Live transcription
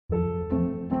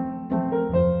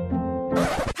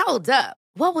Hold up.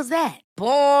 What was that?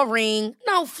 Boring.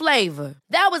 No flavor.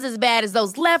 That was as bad as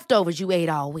those leftovers you ate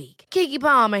all week. Keke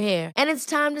Palmer here. And it's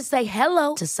time to say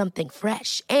hello to something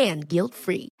fresh and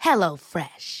guilt-free. Hello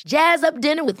Fresh. Jazz up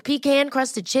dinner with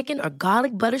pecan-crusted chicken or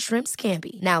garlic butter shrimp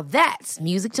scampi. Now that's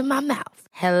music to my mouth.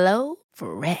 Hello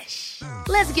Fresh.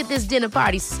 Let's get this dinner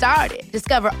party started.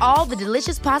 Discover all the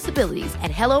delicious possibilities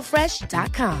at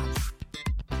hellofresh.com.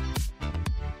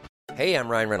 Hey, I'm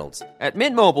Ryan Reynolds. At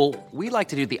Mint Mobile, we like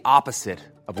to do the opposite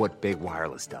of what Big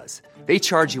Wireless does. They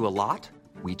charge you a lot,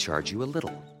 we charge you a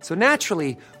little. So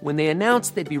naturally, when they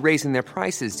announced they'd be raising their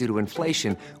prices due to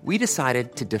inflation, we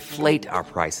decided to deflate our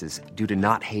prices due to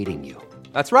not hating you.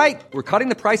 That's right. We're cutting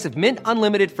the price of Mint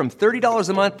Unlimited from $30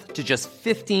 a month to just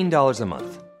 $15 a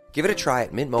month. Give it a try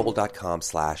at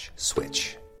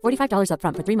mintmobile.com/switch. $45 up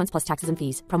front for 3 months plus taxes and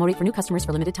fees. Promo rate for new customers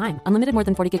for limited time. Unlimited more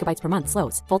than 40 gigabytes per month.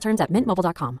 Slows full terms at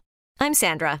mintmobile.com. I'm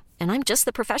Sandra, and I'm just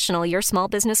the professional your small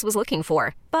business was looking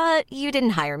for. But you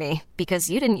didn't hire me because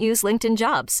you didn't use LinkedIn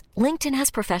Jobs. LinkedIn has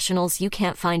professionals you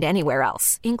can't find anywhere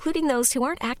else, including those who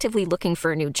aren't actively looking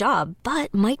for a new job,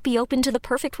 but might be open to the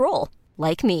perfect role,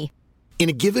 like me. In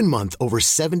a given month, over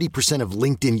 70% of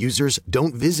LinkedIn users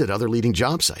don't visit other leading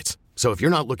job sites. So if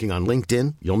you're not looking on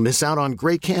LinkedIn, you'll miss out on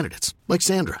great candidates like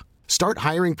Sandra. Start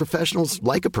hiring professionals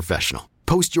like a professional.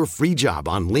 Post your free job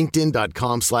on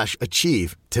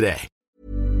linkedin.com/achieve today.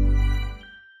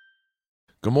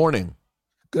 Good morning.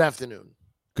 Good afternoon.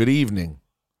 Good evening.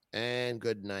 And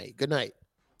good night. Good night.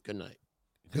 Good night.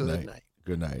 Good night.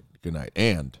 Good night. Good night.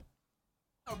 And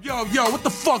Yo, what the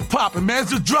fuck poppin', man?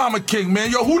 It's the Drama King,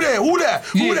 man. Yo, who there? Who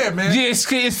there, man? Yeah, it's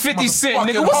 50 Cent,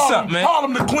 nigga. What's up, man?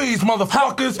 Harlem to Queens,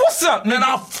 motherfuckers. What's up, nigga? And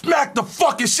I'll smack the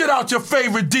fucking shit out your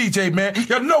favorite DJ, man.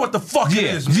 Y'all know what the fuck it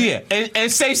is, man. Yeah, and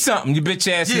say something, you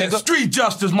bitch ass nigga. Street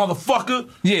justice, motherfucker.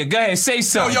 Yeah, go ahead, say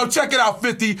something. Yo, check it out,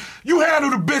 50. You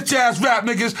handle the bitch ass rap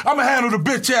niggas. I'ma handle the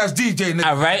bitch ass DJ niggas.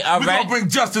 All right. We gonna bring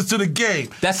justice to the game.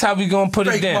 That's how we gonna put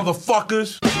it down.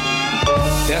 Motherfuckers.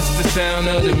 That's the sound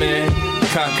of the man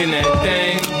cocking that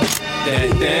thing.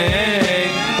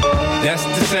 That's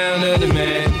the sound of the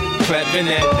man clapping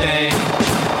that thing.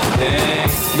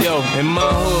 Yo, in my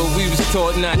hood, we was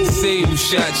taught not to say who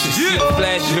shot you. See the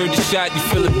flash, you heard the shot, you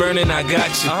feel it burning, I got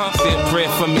you. Say a prayer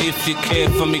for me if you care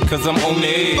for me, cause I'm on the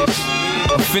edge.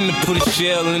 I'm finna put a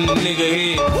shell in the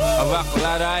nigga head. I rock a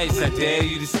lot of ice, I dare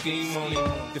you to scheme on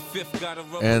him. The fifth got a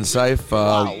rubber. And Syph,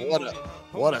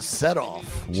 what a set-off.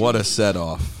 What a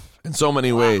set-off. In so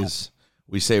many ways,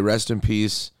 we say rest in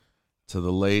peace to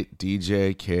the late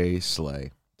DJ Kay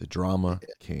Slay, the Drama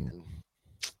King.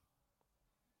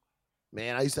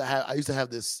 Man, I used to have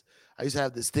this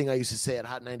thing I used to say at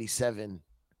Hot 97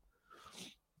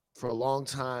 for a long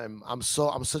time. I'm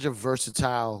such a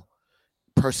versatile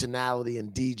personality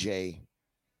and DJ.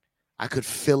 I could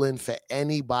fill in for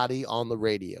anybody on the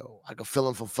radio. I could fill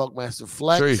in for Funkmaster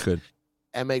Flex. Sure you could.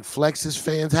 And make Flex's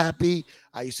fans happy.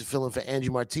 I used to fill in for Angie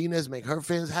Martinez, make her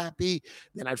fans happy.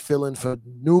 Then I'd fill in for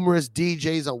numerous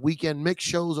DJs on weekend mix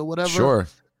shows or whatever. Sure.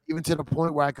 Even to the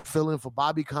point where I could fill in for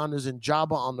Bobby Connor's and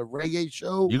Jabba on the reggae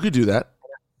show. You could do that.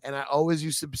 And I always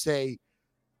used to say,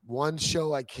 one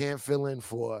show I can't fill in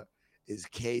for is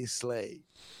Kay Slay.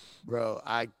 Bro,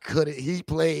 I couldn't. He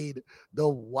played the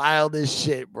wildest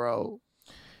shit, bro.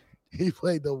 He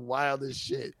played the wildest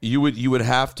shit. You would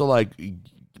have to like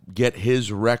get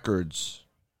his records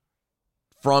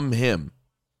from him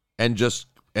and just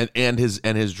and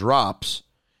his drops,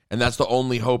 and that's the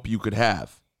only hope you could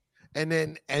have. And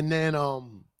then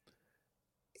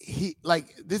he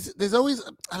like this. There's always,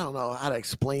 I don't know how to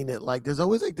explain it. Like there's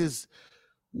always like this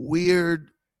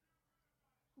weird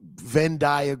Venn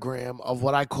diagram of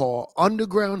what I call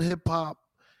underground hip hop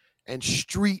and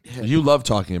street hip hop. You love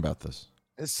talking about this,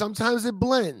 and sometimes it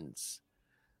blends.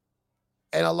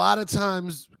 And a lot of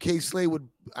times, Kay Slay not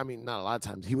a lot of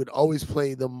times, he would always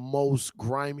play the most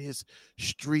grimiest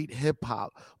street hip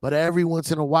hop. But every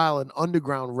once in a while, an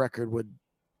underground record would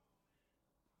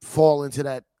fall into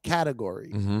that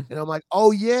category. Mm-hmm. And I'm like,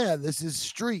 oh yeah, this is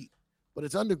street, but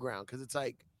it's underground because it's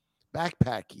like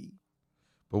backpacky.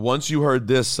 But once you heard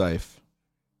this, Syph,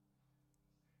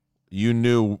 you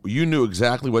knew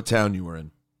exactly what town you were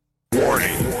in.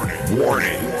 Warning.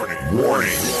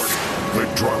 The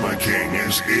Drama King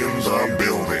is in the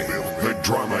building. The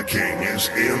Drama King is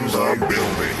in the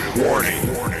building. Warning.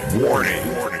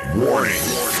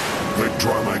 The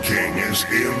Drama King is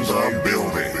in the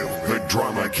building. The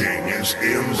Drama King is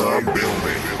in the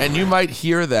building. And you might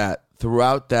hear that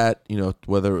throughout that,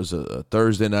 whether it was a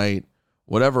Thursday night,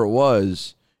 whatever it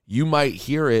was, you might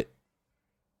hear it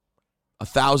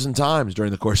 1,000 times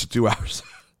during the course of 2 hours.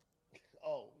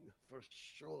 Oh, for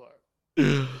sure.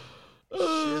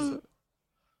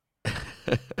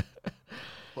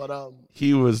 But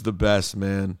he was the best,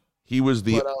 man. He was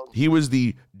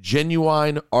the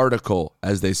genuine article,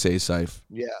 as they say, Syph.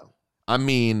 Yeah. I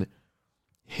mean,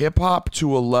 hip hop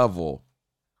to a level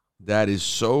that is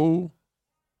so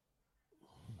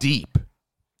deep.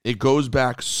 It goes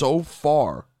back so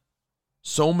far,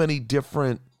 so many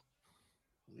different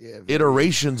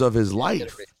iterations of his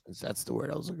life. That's the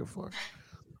word I was looking for.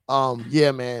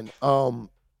 Yeah, man.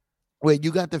 Wait,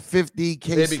 you got the 50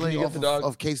 K Slay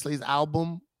of K Slay's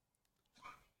album?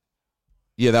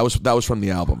 Yeah, that was from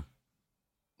the album.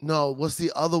 No, what's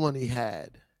the other one he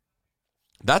had?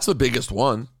 That's the biggest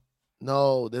one.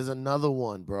 No, there's another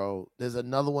one, bro. There's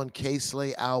another one, K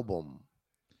Slay album.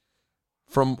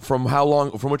 From how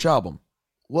long? From which album?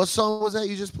 What song was that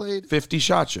you just played? 50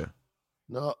 Shot Ya.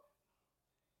 No.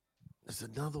 There's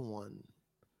another one.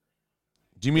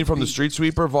 Do you mean from the Street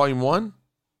Sweeper Volume 1?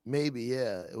 Maybe,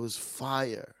 yeah. It was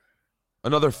fire.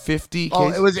 Another 50 Oh,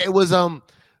 cases? it was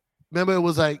remember it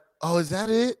was like, oh, is that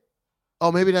it?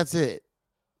 Oh, maybe that's it.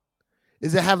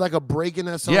 Does it have like a break in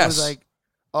that song? Yes. It's like,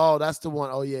 oh, that's the one.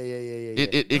 Oh, yeah.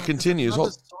 It continues.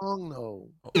 Another song though.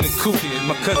 In the coupe,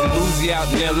 my cousin Uzi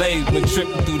out in L.A. Been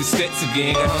tripping through the sets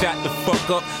again. Got shot the fuck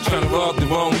up, trying to rob the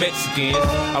wrong Mexicans.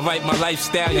 I write my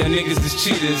lifestyle, y'all niggas is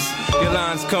cheaters. Your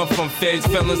lines come from feds,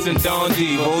 fellas, and Don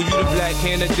Divo. Oh, you the black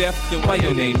hand of death, then why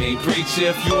your name ain't Preacher?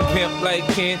 If you a pimp like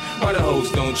Ken, why the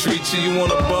hoes don't treat you? You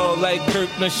want a ball like Kirk,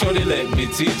 now sure they let me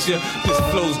teach you. This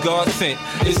flow's God sent,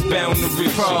 it's bound to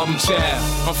reach problem, child.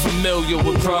 I'm familiar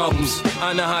with problems,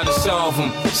 I know how to solve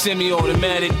them.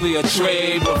 Semi-automatically, a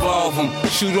trade, revolve them.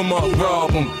 Shoot them up,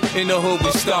 rob them. In the hood,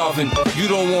 we starving. You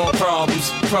don't want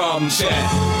problems, child.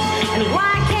 And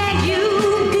why can't you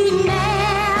be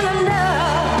man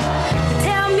enough to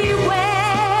tell me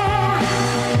where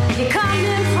you're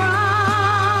coming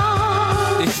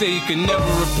from? They say you can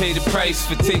never repay the price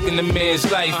for taking a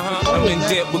man's life. I'm in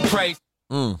debt with Christ.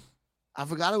 I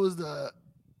forgot it was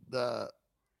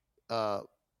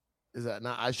is that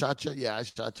not I Shot Ya? Yeah, I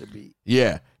Shot Ya beat.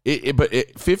 Yeah. But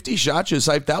 50 Shot Ya,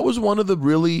 Syph, that was one of the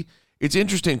really, it's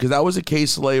interesting because that was a K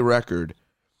Slay record,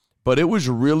 but it was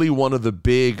really one of the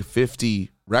big 50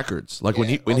 records. Like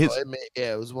it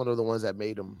was one of the ones that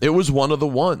made him. It was one of the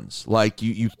ones. Like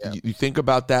you think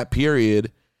about that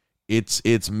period,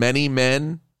 it's Many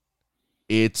Men,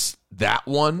 it's that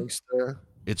one, Wanksta.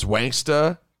 It's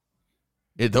Wanksta.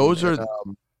 Those are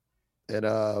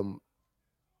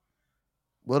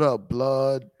what up,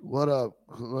 Blood? What up?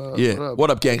 What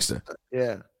up, Gangsta?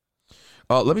 Yeah.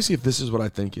 Let me see if this is what I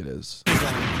think it is.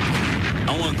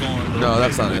 I want to go on. No,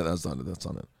 that's not it. That's not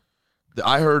it.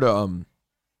 I heard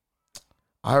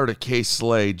a K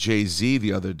Slay Jay-Z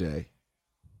the other day.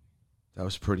 That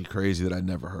was pretty crazy that I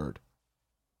never heard.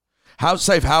 How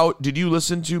did you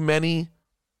listen to many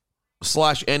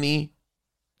 / any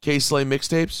K Slay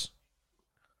mixtapes?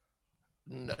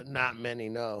 Not many,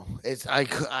 no. It's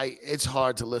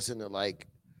hard to listen to, like,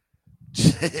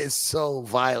 it's so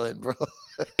violent, bro.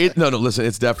 Listen,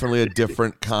 it's definitely a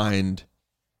different kind.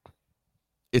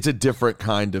 It's a different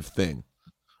kind of thing.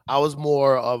 I was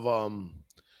more of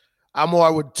I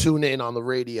would tune in on the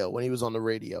radio when he was on the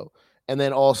radio. And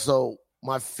then also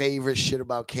my favorite shit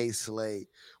about K Slay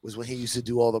was when he used to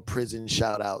do all the prison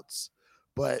shout outs.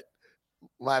 But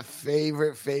my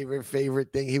favorite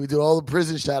thing, he would do all the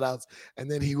prison shout outs, and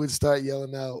then he would start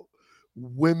yelling out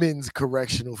women's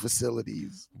correctional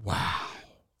facilities. Wow.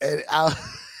 And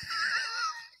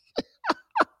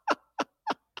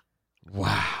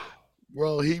wow.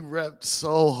 Bro, he repped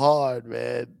so hard,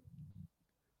 man.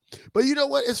 But you know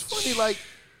what? It's funny, like,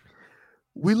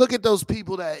 we look at those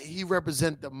people that he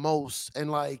represent the most,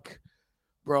 and like,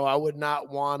 bro, I would not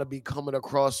want to be coming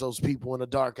across those people in a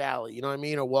dark alley, you know what I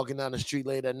mean? Or walking down the street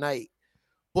late at night.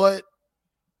 But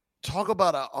talk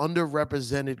about an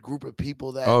underrepresented group of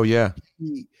people that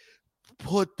he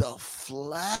put the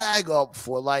flag up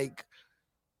for. Like,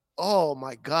 oh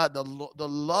my God, the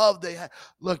love they had.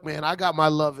 Look, man, I got my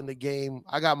love in the game.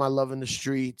 I got my love in the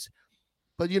streets.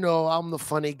 But, you know, I'm the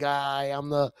funny guy. I'm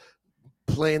the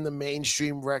playing the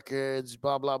mainstream records,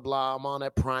 blah, blah, blah. I'm on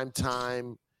at prime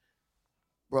time.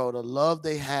 Bro, the love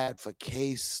they had for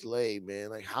K Slay, man.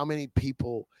 Like, how many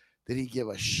people did he give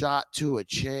a shot to, a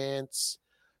chance,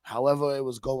 however it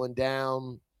was going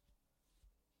down?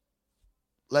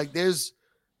 Like, there's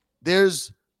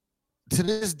to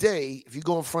this day, if you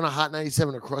go in front of Hot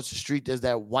 97 across the street, there's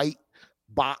that white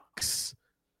box,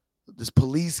 this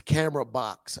police camera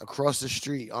box across the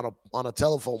street on a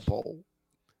telephone pole.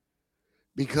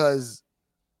 Because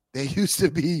There used to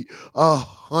be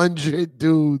 100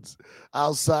 dudes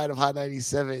outside of Hot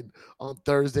 97 on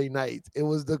Thursday nights. It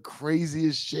was the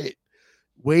craziest shit.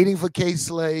 Waiting for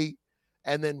K-Slay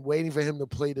and then waiting for him to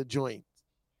play the joint.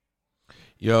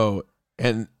 Yo,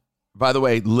 and by the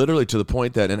way, literally to the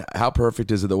point that, and how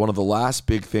perfect is it that one of the last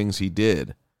big things he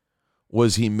did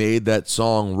was he made that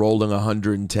song Rolling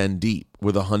 110 Deep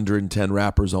with 110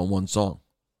 rappers on one song.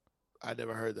 I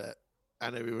never heard that. I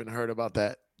never even heard about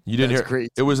that. You didn't hear? Crazy.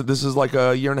 This is like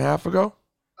a year and a half ago?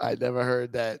 I never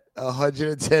heard that.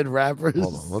 110 rappers.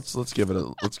 Hold on. Let's give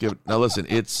it. Now listen,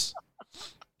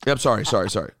 I'm sorry.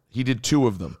 He did 2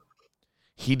 of them.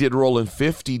 He did Rollin'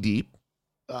 50 Deep.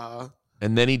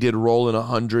 And then he did Rollin'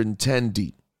 110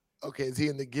 Deep. Okay, is he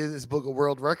in the Guinness Book of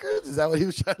World Records? Is that what he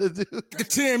was trying to do?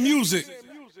 Racketeer music.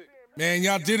 Man,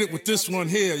 y'all did it with this one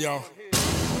here, y'all.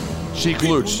 Sheik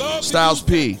Luch, Styles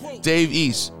P, Dave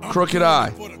East, Crooked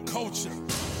Eye. For the culture.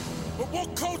 But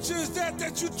what culture is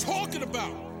that you're talking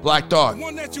about? Black Dog. The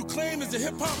one that you claim is a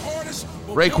hip-hop artist?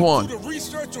 Raekwon. Do the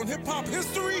research on hip-hop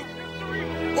history?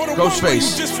 Or the Ghostface. one where you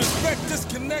disrespect,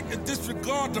 disconnect, and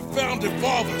disregard the founding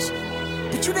fathers?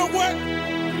 But you know what?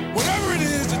 Whatever it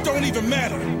is, it don't even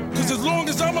matter. Because as long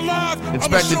as I'm alive,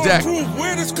 Inspector I'm Deck. prove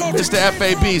where this culture Mr.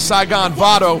 FAB, Saigon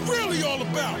Vado. really all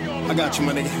about. I got you,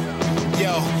 my nigga.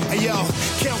 Yo,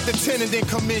 count the 10 and then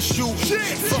come in shoot.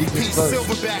 Fuck Pete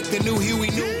Silverback, the new Huey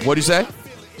New. What'd you say?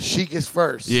 Sheik is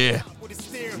first. Yeah.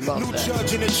 New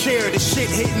judge in the chair, the shit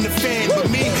hitting the fan.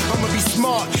 But me, I'ma be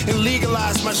smart and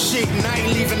legalize my shit. And I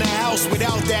ain't leaving the house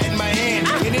without that in my hand.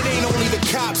 And it ain't only the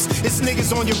cops, it's niggas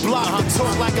on your block that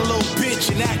talk like a little bitch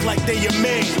and act like they your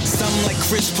man. Something like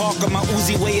Chris Parker, my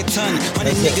Uzi weigh a ton. 100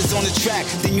 niggas on the track,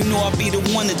 then you know I'll be the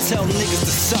one to tell niggas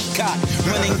to suck cock.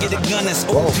 Run and get a gun, that's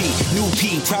OP. New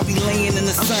P, probably laying in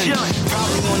the sun.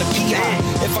 Probably on the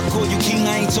PI. If I call you king,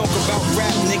 I ain't talk about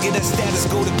rap, nigga. That status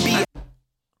go to B.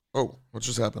 Oh, what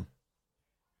just happened?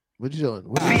 What you doing?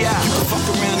 You can fuck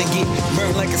around and get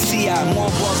burned like a CI.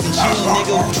 More bars than jail,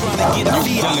 nigga. Who tryna get a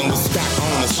Dealing VI? with stock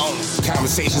owners,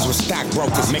 conversations with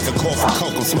stockbrokers. Make a call for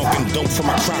coke, I'm smoking dope from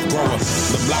my crop grower.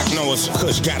 The block knowers,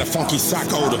 Kush got a funky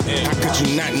sock odor. How could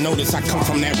you not notice I come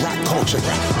from that rock culture?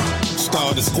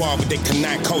 Star the squad, but they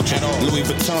cannot coach it. Louis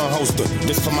Vuitton holster.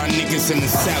 This for my niggas in the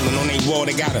salon. On they wall,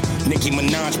 they got a Nicki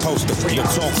Minaj poster. The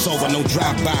talk's over, no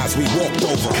drive-bys, we walked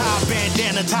over. High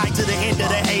bandana tied to the end of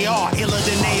the AR. Iller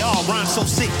than they are. Rhyme so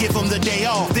sick, give them the day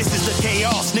off. This is the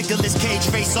chaos. Nicolas Cage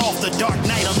face off. The Dark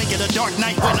Knight. I'll make it a dark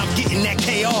night when I'm getting that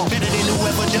KO. Better than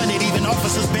whoever done it. Even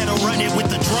officers better run it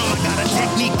with the drum. I got a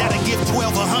technique that'll give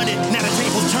 1200. Now the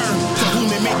tables turn. To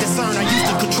whom it may discern. I used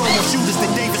to control more shooters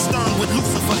than David Stern with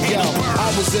Lucifer.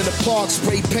 I was in the park,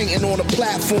 spray painting on a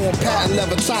platform, patent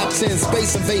leather top 10,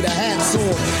 Space Invader hats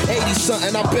on. 80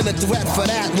 something, I've been a threat for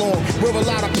that long. Where a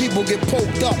lot of people get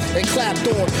poked up and clapped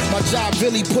on. My job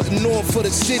really putting on for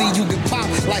the city. You get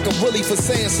popped like a willy for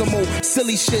saying some old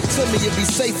silly shit to me. It'd be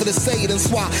safer to say it in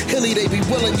Swahili. They be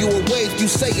willing you away if you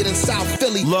say it in South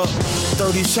Philly. Look,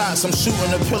 30 shots, I'm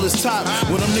shooting the pillar's top.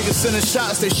 When them niggas sending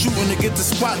shots, they shooting to get the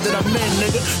spot that I'm in,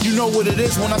 nigga. You know what it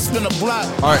is when I spin a block.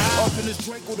 All right. Up in this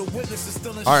drink with a witness is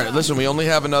still in All right, listen, we only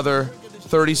have another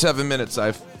 37 minutes,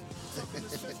 I've.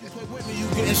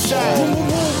 getting shot.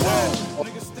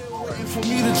 Niggas still waiting for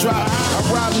me to drop.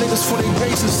 I rob niggas for their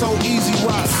bases so easy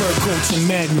rock. Fur coats and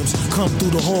magnums come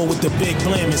through the hall with the big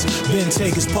blamers. Ben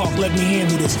Takers Park, let me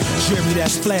handle this. Jeremy,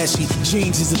 that's flashy.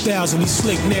 Jeans is 1,000. He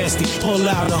slick nasty. Pull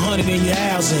out 100 in your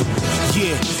housing.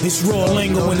 Yeah, it's raw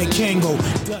lingo in the Kango.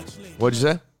 What'd you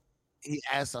say? He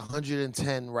asked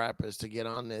 110 rappers to get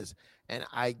on this, and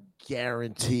I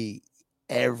guarantee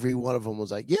every one of them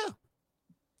was like, "Yeah."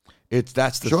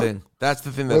 That's the Sure. thing. That's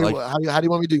the thing that Wait, like. how do you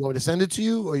want me to do? You want me to send it to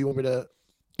you, or you want me to?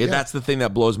 That's the thing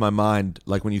that blows my mind.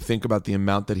 Like when you think about the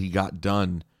amount that he got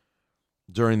done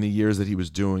during the years that he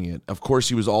was doing it. Of course,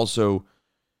 he was also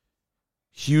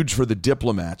huge for the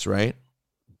Diplomats, right?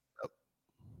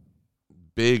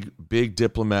 Big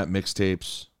Diplomat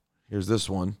mixtapes. Here's this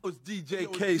one. It was DJ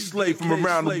K-Slay from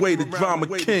around the way, the Drama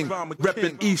King,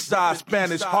 repping Eastside,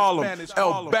 Spanish Harlem,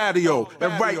 El Barrio.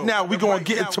 And right now, we gonna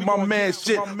get into my man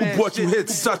shit who brought you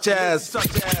hits such as.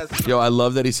 Yo, I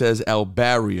love that he says El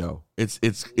Barrio. It's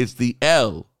the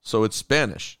L, so it's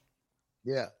Spanish.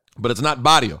 Yeah. But it's not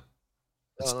barrio.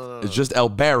 No. It's just El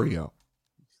Barrio.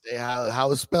 Say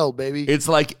how it's spelled, baby. It's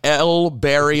like El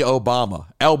Barry Obama.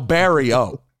 El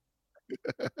Barrio.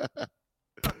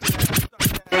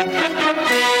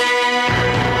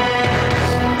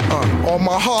 All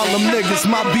my Harlem niggas,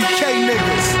 my BK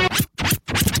niggas.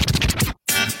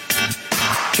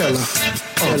 Killer,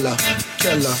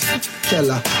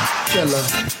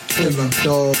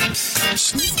 dog.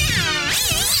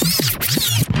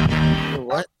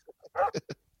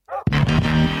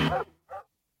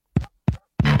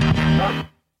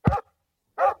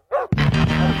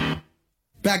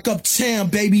 Back uptown,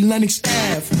 baby, Lenox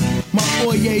Ave. My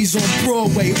foyer's on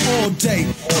Broadway all day.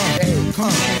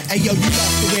 Hey, yo, you like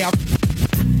the way I...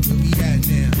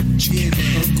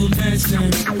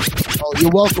 Oh,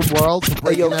 you're welcome, world. For Hey,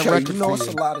 breaking yo, that K, record you know for it's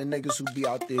a you. lot of niggas who be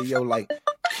out there, yo, like,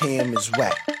 Cam is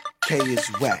whack, K is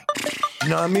whack. You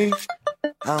know what I mean?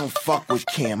 I don't fuck with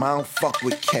Cam, I don't fuck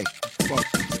with K. Fuck.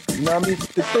 You know what I mean?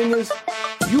 The thing is,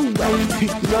 you whack, you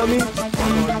know what I mean?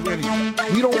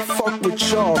 We don't fuck with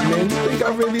y'all, man. You think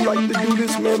I really like to do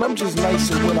this, man? I'm just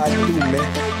nice at what I do, man.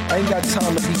 I ain't got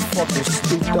time to be fucking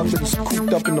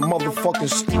cooped up in the motherfucking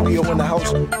studio in the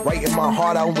house, writing my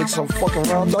heart out with some fucking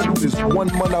rounds. I do this 1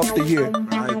 month out the year,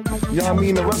 right? You know what I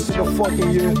mean? The rest of the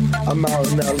fucking year, I'm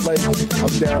out in LA,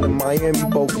 I'm down in Miami,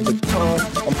 Boca Raton,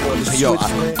 I'm going to Yo,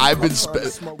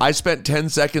 Switzerland. I spent 10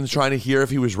 seconds trying to hear if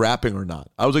he was rapping or not.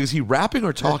 I was like, is he rapping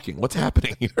or talking? What's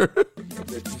happening here?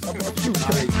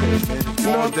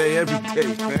 All day, every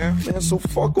day, man. So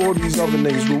fuck all these other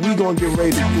niggas, but we gonna get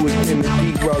ready to do it in the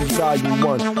D-Rugs Volume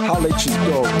 1. Holla at your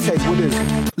dog. Okay, what is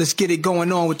it? Let's get it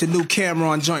going on with the new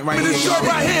Cameron joint right here. This joint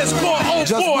right here is for old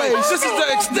Just boys. wait. This is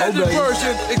the extended Okay.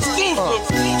 version, exclusive.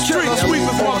 Street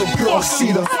sweepers,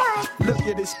 motherfucker. Look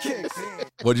at this kick.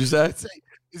 What'd you say?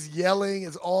 It's yelling,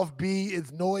 it's offbeat,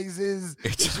 it's noises.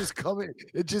 It's just coming.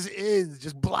 It just is.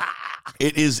 Just blah.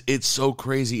 It's so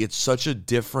crazy. It's such a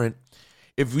different.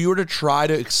 If we were to try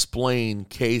to explain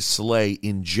K Slay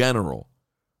in general,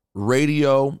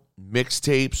 radio,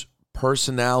 mixtapes,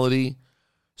 personality,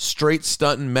 straight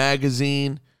stunting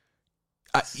magazine,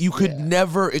 you could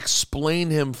never explain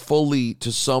him fully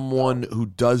to someone who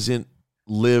doesn't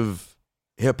live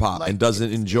hip hop and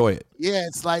doesn't enjoy it. Yeah,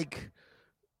 it's like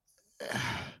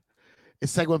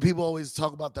when people always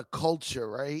talk about the culture,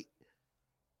 right?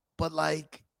 But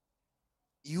like,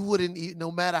 you wouldn't, no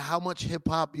matter how much hip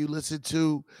hop you listen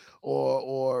to,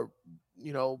 or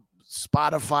you know,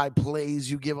 Spotify plays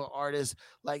you give an artist,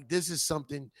 like this is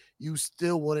something you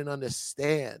still wouldn't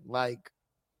understand. Like,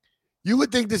 you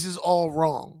would think this is all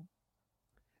wrong.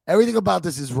 Everything about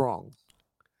this is wrong.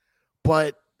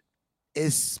 But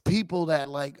it's people that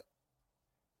like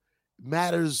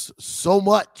matters so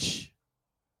much.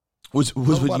 Was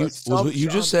what you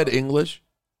just said English?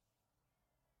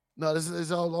 No, this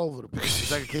is all over the place.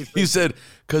 It's like a case He said,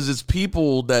 because it's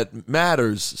people that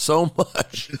matters so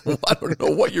much. I don't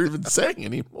know what you're even saying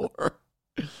anymore.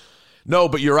 No,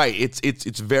 but you're right.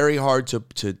 It's very hard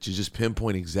to just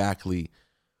pinpoint exactly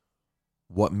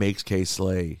what makes K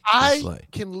Slay. I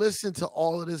can listen to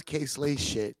all of this K Slay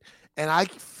shit, and I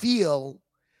feel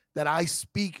that I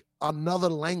speak another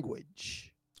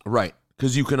language. Right,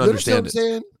 because you can You understand understand what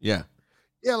I'm saying? Yeah.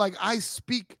 Yeah, like I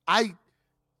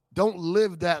don't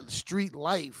live that street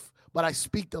life, but I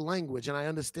speak the language and I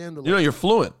understand the language. You know, you're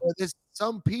fluent. But there's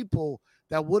some people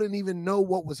that wouldn't even know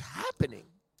what was happening.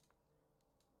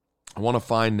 I want to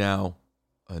find now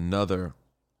another.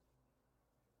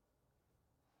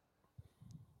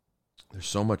 There's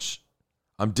so much.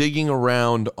 I'm digging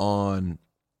around on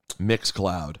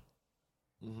Mixcloud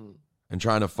and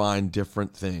trying to find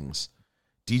different things.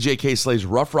 DJ K Slay's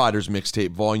Rough Riders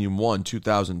mixtape, Volume 1,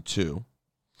 2002.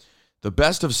 The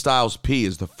Best of Styles P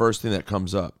is the first thing that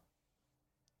comes up,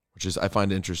 which is I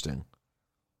find interesting.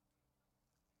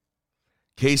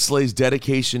 K Slay's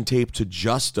dedication tape to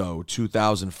Justo,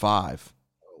 2005.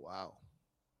 Oh, wow.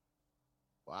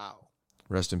 Wow.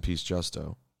 Rest in peace,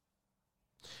 Justo.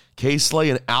 K Slay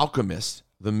and Alchemist,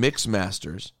 The Mix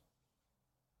Masters.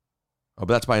 Oh,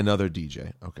 but that's by another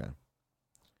DJ. Okay.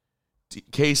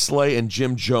 K Slay and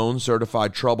Jim Jones,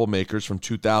 Certified Troublemakers from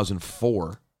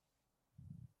 2004.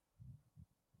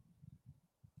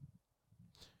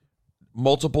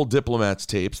 Multiple Diplomats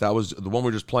tapes. That was the one we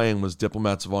were just playing was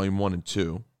Diplomats Volume 1 and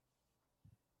 2.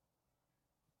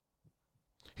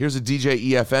 Here's a DJ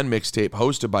EFN mixtape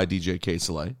hosted by DJ K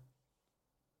Slay.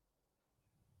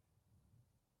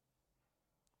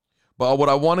 But what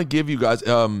I want to give you guys,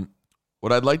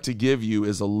 what I'd like to give you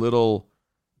is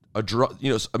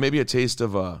maybe a taste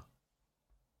of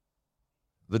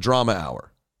the Drama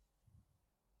Hour.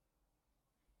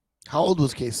 How old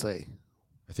was K Slay?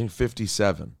 I think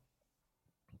 57.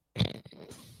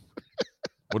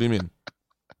 What do you mean?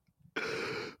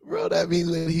 Bro, that means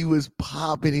when he was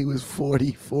popping, he was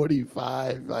 40,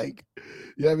 45. Like, you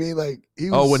know what I mean? Like, he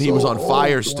was When he was on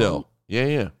fire bro. still.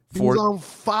 Yeah. He was on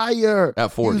fire.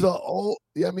 At 40. He was old,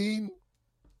 you know what I mean?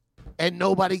 And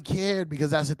nobody cared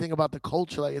because that's the thing about the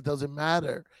culture. Like, it doesn't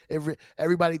matter.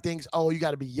 Everybody thinks, oh, you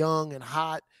got to be young and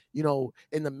hot, you know,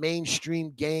 in the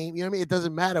mainstream game. You know what I mean? It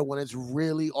doesn't matter when it's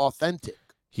really authentic.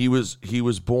 He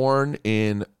was born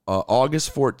in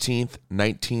August 14th,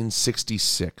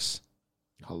 1966.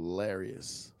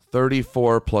 Hilarious.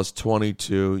 34 plus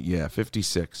 22, yeah,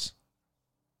 56.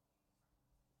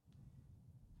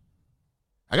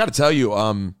 I got to tell you,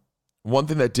 one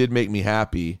thing that did make me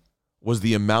happy was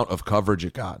the amount of coverage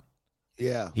it got.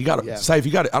 Yeah. He got Saif,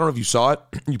 you got it. I don't know if you saw it.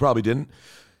 You probably didn't.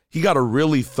 He got a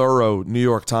really thorough New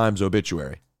York Times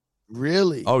obituary.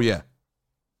 Really? Oh yeah.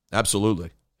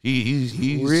 Absolutely. He's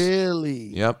really.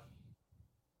 Yep.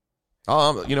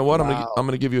 You know what? Wow. I'm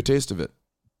gonna give you a taste of it.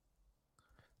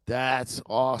 That's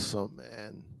awesome,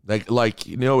 man. Like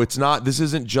it's not. This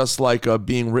isn't just like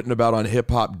being written about on Hip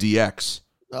Hop DX.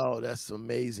 Oh, that's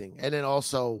amazing. And then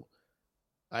also,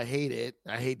 I hate it.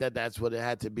 I hate that that's what it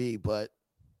had to be. But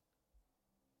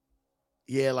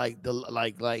yeah, like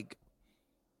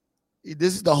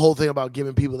this is the whole thing about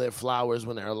giving people their flowers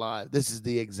when they're alive. This is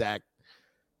the exact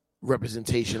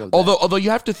representation of that. Although you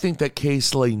have to think that K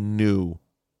Slay knew,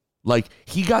 like,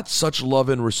 he got such love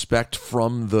and respect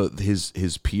from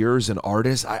his peers and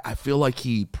artists. I feel like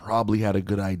he probably had a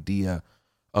good idea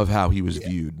of how he was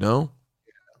viewed. No,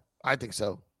 I think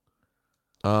so.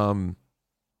 You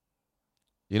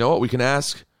know what? We can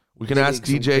ask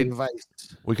DJ.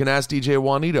 We can ask DJ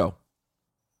Juanito.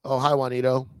 Oh, hi,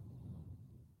 Juanito.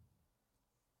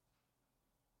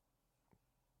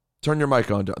 Turn your mic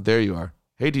on. There you are.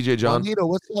 Hey, DJ John. Juanito,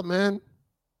 what's up, man?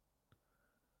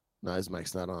 No, his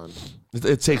mic's not on.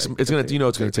 It takes. It's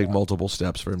gonna take multiple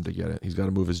steps for him to get it. He's got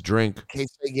to move his drink.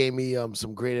 K-Slay gave me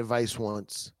some great advice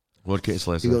once. What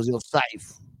K-Slay said? He goes, "Yo,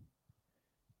 Saif,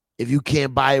 if you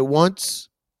can't buy it once,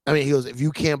 he goes, if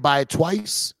you can't buy it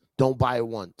twice, don't buy it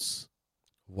once."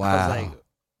 Wow.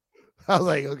 I was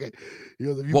like, okay. He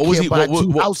goes, if you can't buy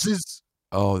two houses.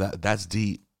 Oh, that's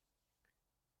deep.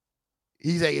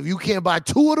 He's like, if you can't buy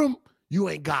two of them, you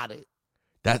ain't got it.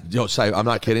 Saif, I'm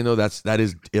not kidding though. That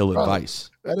is ill advice.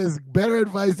 That is better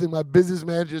advice than my business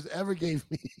managers ever gave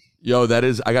me. Yo, that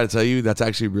is. I got to tell you, that's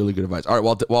actually really good advice. All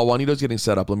right, while Juanito's getting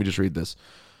set up, let me just read this.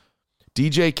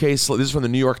 DJ K Slay. This is from the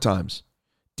New York Times.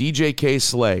 DJ K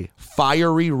Slay,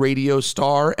 fiery radio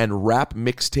star and rap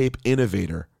mixtape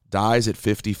innovator, dies at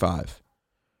 55.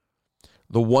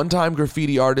 The one-time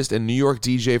graffiti artist and New York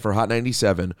DJ for Hot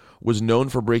 97 was known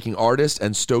for breaking artists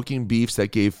and stoking beefs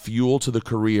that gave fuel to the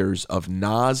careers of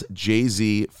Nas,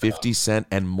 Jay-Z, 50 Cent,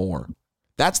 and more.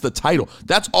 That's the title.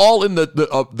 That's all in the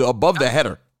above the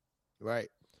header. Right.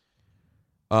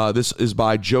 This is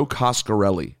by Joe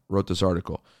Coscarelli, wrote this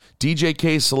article. DJ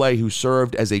K Slay, who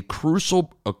served as a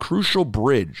crucial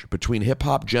bridge between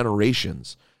hip-hop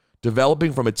generations,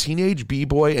 developing from a teenage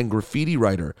b-boy and graffiti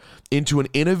writer into an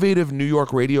innovative New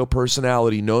York radio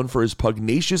personality known for his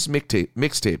pugnacious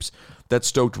mixtapes that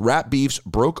stoked rap beefs,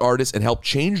 broke artists, and helped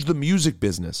change the music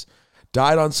business,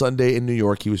 died on Sunday in New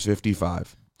York. He was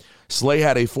 55. Slay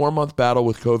had a 4-month battle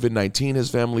with COVID-19,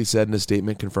 his family said in a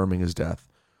statement confirming his death.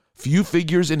 Few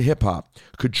figures in hip-hop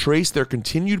could trace their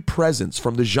continued presence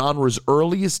from the genre's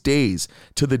earliest days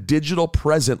to the digital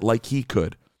present like he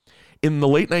could. In the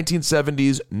late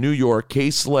 1970s, New York,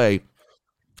 K Slay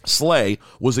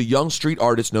was a young street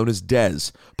artist known as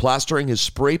Dez, plastering his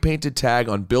spray-painted tag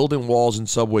on building walls and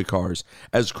subway cars,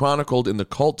 as chronicled in the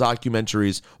cult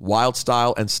documentaries Wild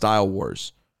Style and Style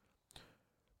Wars.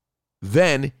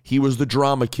 Then he was the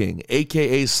Drama King,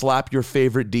 a.k.a. Slap Your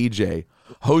Favorite DJ,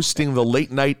 hosting the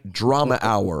late-night drama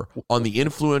hour on the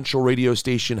influential radio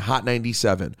station Hot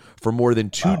 97 for more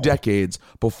than 2 decades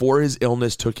before his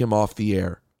illness took him off the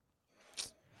air.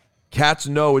 Cats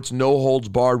know it's no holds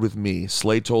barred with me,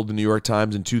 Slay told the New York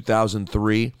Times in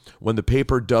 2003 when the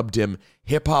paper dubbed him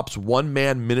hip-hop's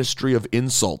one-man ministry of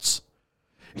insults.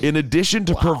 In addition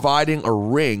to providing a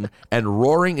ring and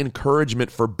roaring encouragement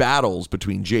for battles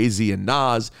between Jay-Z and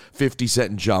Nas, 50 Cent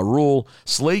and Ja Rule,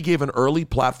 Slay gave an early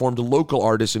platform to local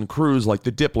artists and crews like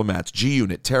the Diplomats,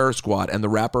 G-Unit, Terror Squad, and the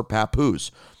rapper Papoose,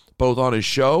 both on his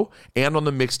show and on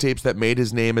the mixtapes that made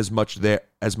his name as much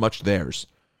theirs.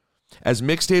 As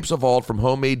mixtapes evolved from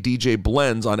homemade DJ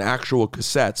blends on actual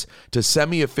cassettes to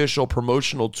semi-official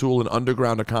promotional tool and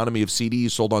underground economy of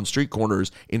CDs sold on street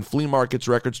corners, in flea markets,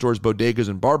 record stores, bodegas,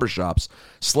 and barbershops,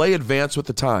 Slay advanced with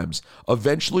the times,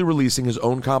 eventually releasing his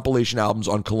own compilation albums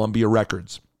on Columbia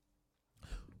Records.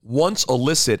 Once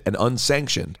illicit and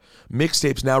unsanctioned,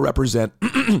 mixtapes now represent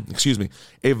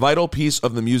a vital piece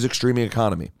of the music streaming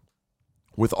economy,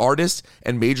 with artists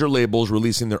and major labels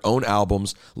releasing their own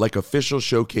albums like official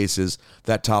showcases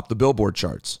that top the Billboard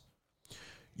charts.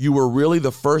 You were really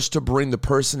the first to bring the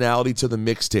personality to the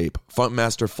mixtape,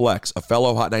 Funkmaster Flex, a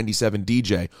fellow Hot 97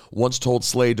 DJ, once told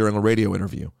Slay during a radio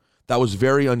interview. That was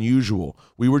very unusual.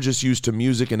 We were just used to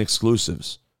music and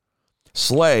exclusives.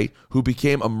 Slay, who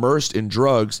became immersed in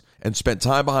drugs and spent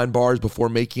time behind bars before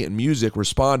making it in music,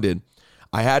 responded,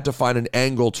 "I had to find an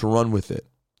angle to run with it."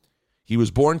 He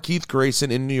was born Keith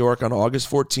Grayson in New York on August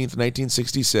 14th,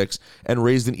 1966, and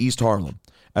raised in East Harlem.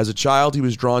 As a child, he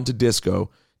was drawn to disco,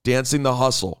 dancing the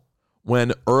hustle.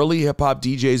 When early hip-hop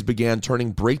DJs began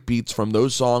turning breakbeats from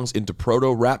those songs into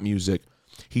proto-rap music,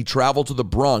 he traveled to the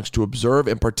Bronx to observe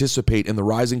and participate in the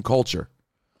rising culture.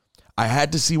 "I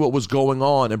had to see what was going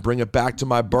on and bring it back to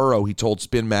my borough," he told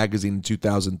Spin Magazine in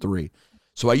 2003.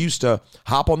 "So I used to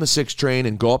hop on the 6 train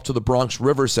and go up to the Bronx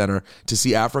River Center to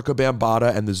see Africa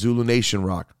Bambaataa and the Zulu Nation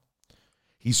rock."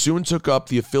 He soon took up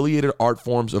the affiliated art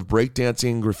forms of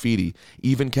breakdancing and graffiti,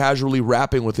 even casually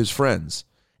rapping with his friends.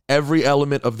 "Every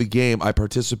element of the game I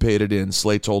participated in,"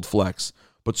 Slay told Flex,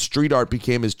 but street art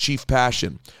became his chief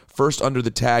passion, first under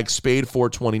the tag Spade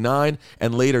 429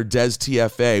 and later Dez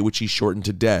TFA, which he shortened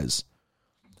to Dez.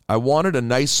 "I wanted a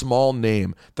nice small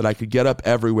name that I could get up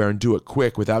everywhere and do it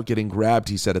quick without getting grabbed,"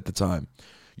 he said at the time.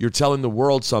 "You're telling the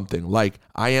world something, like,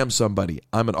 I am somebody,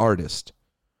 I'm an artist."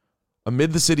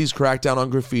 Amid the city's crackdown on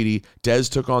graffiti, Dez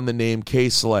took on the name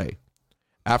K-Slay.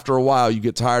 "After a while, you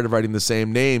get tired of writing the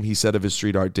same name," he said of his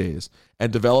street art days,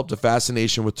 and developed a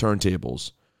fascination with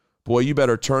turntables. "Boy, you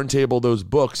better turntable those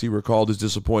books," he recalled his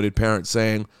disappointed parents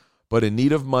saying, but in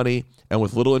need of money and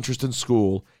with little interest in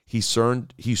school, he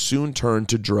soon turned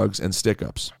to drugs and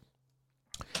stick-ups.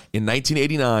 In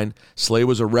 1989, Slay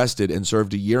was arrested and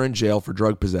served a year in jail for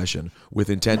drug possession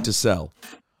with intent to sell.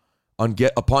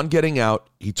 Upon getting out,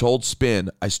 he told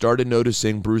Spin, "I started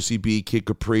noticing Brucey B, Kid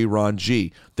Capri, Ron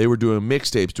G. They were doing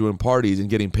mixtapes, doing parties, and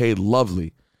getting paid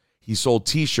lovely." He sold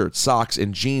T-shirts, socks,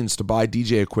 and jeans to buy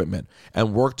DJ equipment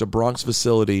and worked a Bronx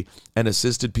facility and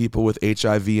assisted people with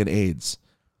HIV and AIDS.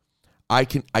 I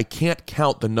can't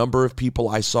count the number of people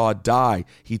I saw die,"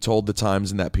 he told the Times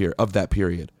in that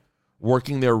period.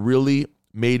 "Working there really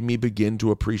made me begin to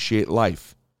appreciate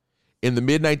life." In the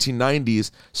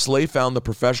mid-1990s, Slay found the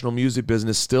professional music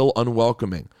business still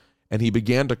unwelcoming, and he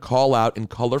began to call out in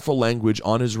colorful language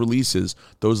on his releases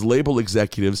those label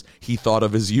executives he thought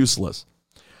of as useless.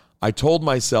 "I told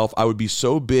myself I would be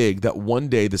so big that one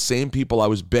day the same people I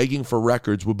was begging for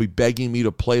records would be begging me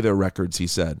to play their records," he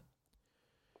said.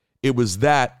 It was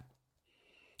that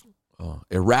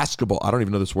irascible, I don't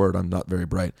even know this word, I'm not very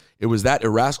bright. It was that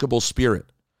irascible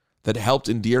spirit that helped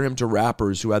endear him to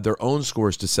rappers who had their own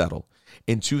scores to settle.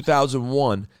 In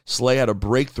 2001, Slay had a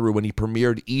breakthrough when he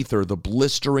premiered Ether, the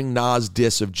blistering Nas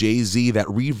diss of Jay-Z that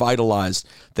revitalized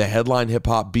the headline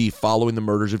hip-hop beef following the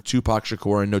murders of Tupac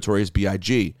Shakur and Notorious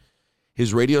B.I.G.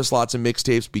 His radio slots and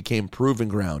mixtapes became proving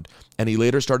ground, and he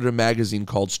later started a magazine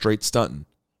called Straight Stuntin'.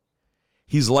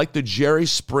 "He's like the Jerry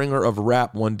Springer of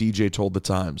rap," one DJ told The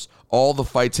Times. "All the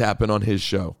fights happen on his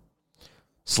show."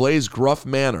 Slay's gruff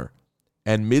manner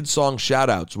and mid-song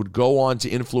shout-outs would go on to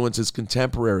influence his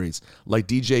contemporaries like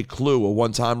DJ Clue, a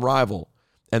one-time rival,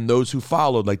 and those who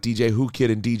followed like DJ Who Kid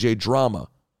and DJ Drama.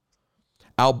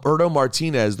 Alberto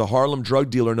Martinez, the Harlem drug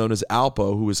dealer known as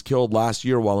Alpo, who was killed last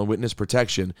year while in witness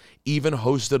protection, even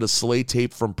hosted a Slay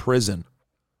tape from prison.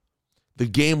 "The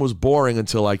game was boring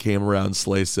until I came around,"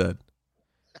 Slay said.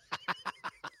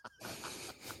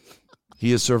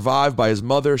 He is survived by his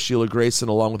mother, Sheila Grayson,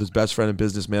 along with his best friend and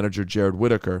business manager, Jared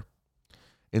Whitaker.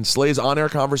 In Slay's on-air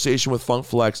conversation with Funk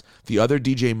Flex, the other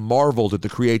DJ marveled at the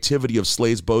creativity of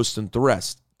Slay's boasts and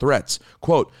threats.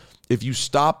 Quote, "If you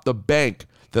stop the bank,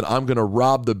 then I'm going to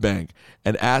rob the bank,"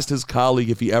 and asked his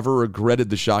colleague if he ever regretted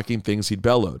the shocking things he'd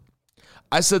bellowed.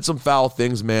 "I said some foul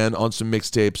things, man, on some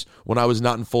mixtapes when I was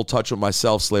not in full touch with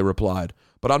myself," Slay replied.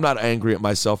 "But I'm not angry at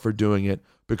myself for doing it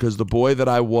because the boy that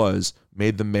I was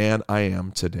made the man I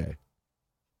am today."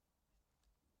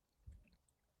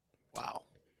 Wow.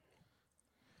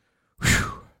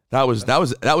 Whew. That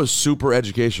was super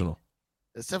educational.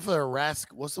 Except for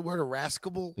what's the word?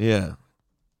 Irascible? Yeah.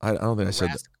 I don't think I said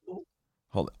that. Irascible?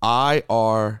 Hold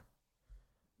on.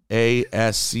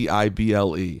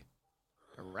 IRASCIBLE.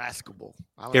 Irascible.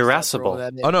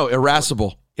 Irascible. Oh no,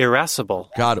 irascible. Irascible.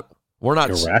 Got it. We're not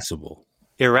irascible.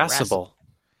 Irascible.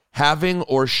 Having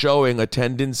or showing a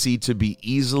tendency to be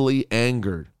easily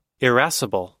angered.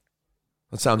 Irascible.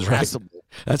 That sounds right.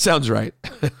 That sounds right.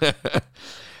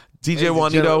 DJ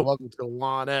Juanito. Welcome to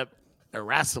Juan Ep.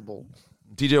 Irascible.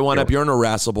 DJ Juan Ep, you're an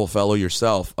irascible fellow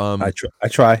yourself. I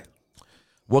try.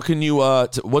 What can you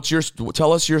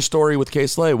tell us your story with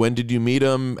K-Slay? When did you meet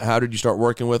him? How did you start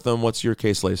working with him? What's your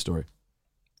K-Slay story?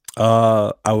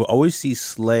 I would always see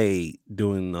Slay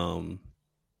doing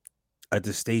at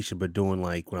the station, but doing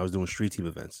like when I was doing street team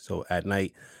events. So at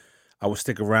night, I would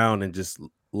stick around and just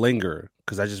linger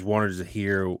because I just wanted to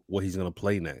hear what he's gonna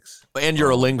play next. And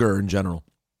you're a lingerer in general.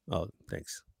 Oh,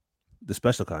 thanks. The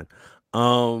special kind.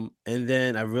 And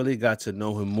then I really got to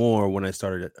know him more when I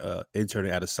started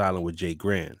interning at Asylum with Jay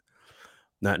Grant.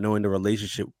 Not knowing the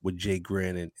relationship with Jay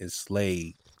Grant and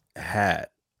Slade had.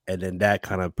 And then that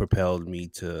kind of propelled me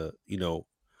to,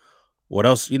 what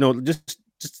else, just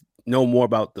know more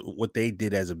about what they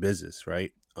did as a business,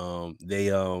 right? They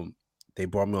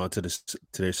brought me on to their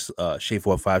Shade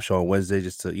 405 show on Wednesday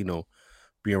just to,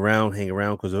 be around, hang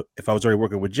around. Because if I was already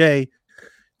working with Jay,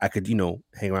 I could,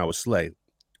 hang around with Slade.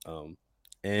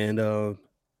 And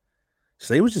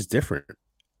Slade was just different.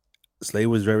 Slade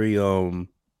was very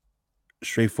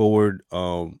straightforward,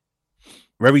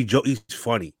 very he's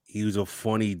funny. He was a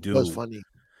funny dude. He was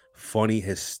funny,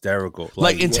 hysterical.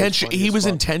 Like he was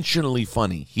intentionally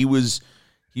funny. He was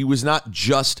not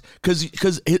just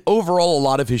because overall a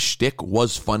lot of his shtick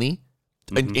was funny,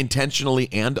 intentionally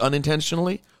and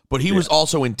unintentionally, but he was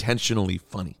also intentionally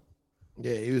funny.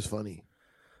 Yeah, he was funny.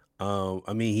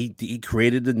 I mean, he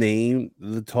created the name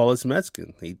The Tallest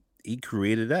Mexican. He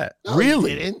created that. No,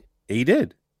 really? He didn't. He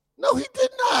did. No, he did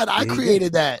not. I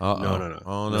created that. No.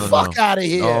 Oh no! Fuck out of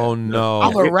here. Oh no!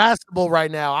 I'm irascible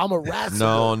right now. I'm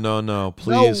irascible. No!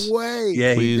 Please. No way.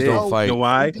 Yeah, please don't fight. You know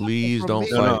why? Please don't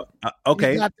fight.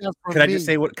 Okay. Can I just me.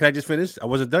 say what? Can I just finish? I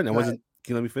wasn't done. Can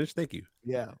you let me finish? Thank you.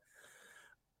 Yeah.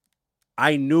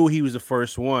 I knew he was the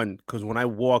first one because when I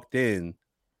walked in,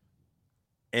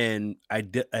 and I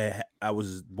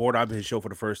was bored out of his show for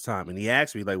the first time, and he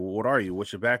asked me like, well, "What are you?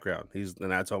 What's your background?"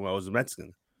 And I told him I was a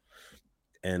Mexican.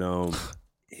 And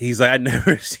he's like, I'd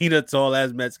never seen a tall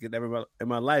ass Mexican ever in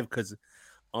my life because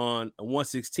on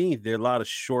 116th there are a lot of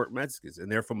short Mexicans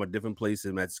and they're from a different place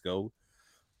in Mexico.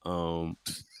 And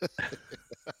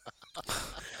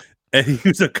he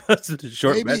was accustomed to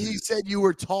short. Maybe he said you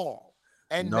were tall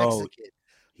and Mexican.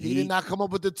 He did not come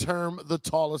up with the term "the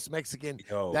tallest Mexican."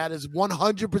 That is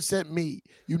 100% me.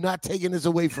 You're not taking this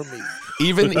away from me.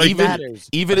 Even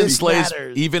in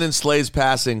Slay's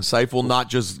passing, Syph will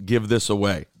not just give this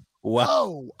away.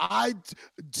 Wow. No,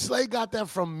 Slay got that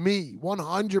from me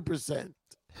 100%.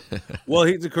 Well,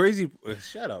 he's a crazy.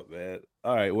 Shut up, man.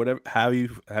 All right, whatever. Have you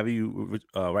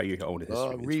write your own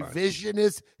history?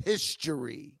 Revisionist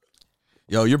history.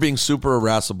 Yo, you're being super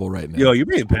irascible right now. Yo, you're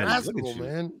being irascible,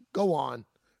 man. Go on.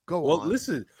 Well,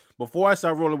 listen. Before I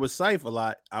started rolling with Syph a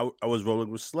lot, I was rolling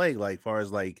with Slade. Like, far as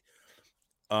like,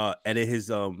 edit his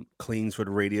cleans for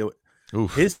the radio.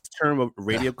 Oof. His term of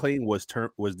radio clean was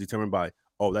determined by,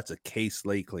 oh, that's a K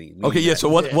Slade clean. Okay, yeah. So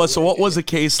what was a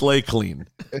K Slade clean?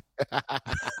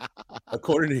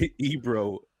 According to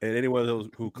Ebro and anyone else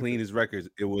who cleaned his records,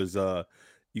 it was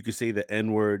you could say the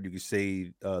N word, you could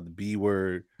say the B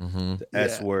word, the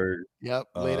S word. Yep.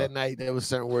 Late at night, there was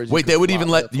certain words. Wait, they would even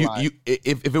let you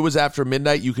if it was after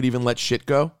midnight, you could even let shit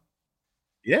go.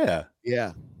 Yeah.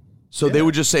 Yeah. So they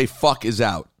would just say "fuck" is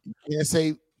out. You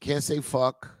can't say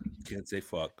fuck. You can't say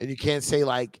fuck, and you can't say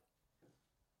like.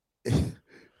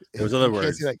 There's other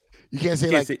words. You can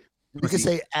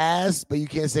say ass, but you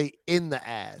can't say in the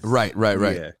ass. Right.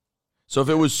 Yeah. So if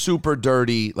it was super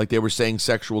dirty, like they were saying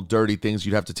sexual dirty things,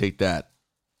 you'd have to take that.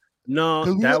 No,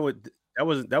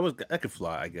 that could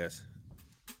fly, I guess.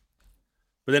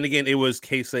 But then again, it was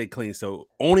K Slade clean, so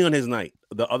only on his night.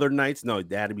 The other nights, no,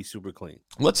 that had to be super clean.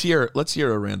 Let's hear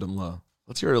a random low.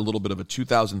 Let's hear a little bit of a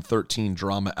 2013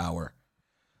 drama hour.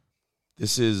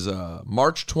 This is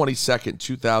March 22nd,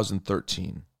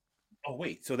 2013. Oh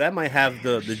wait, so that might have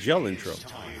the gel intro.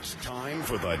 It's time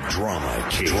for the Drama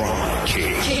King. Drama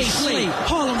King. K Slade,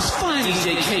 Harlem's finest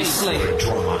DJ K Slade. The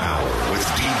Drama Hour with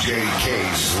DJ K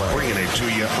Slade. Bringing it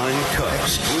to you uncut,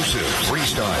 exclusive,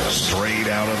 freestyle, straight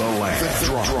out of the lab. The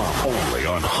Drama only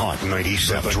on Hot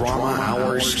 97. The Drama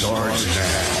Hour starts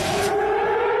now.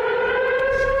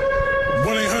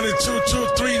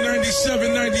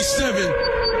 1-800-223-9797.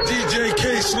 DJ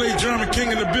K Slade, Drama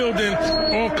King in the building.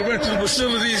 All correctional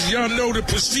facilities, y'all know the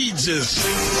procedures.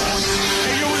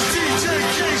 Hey, yo, it's DJ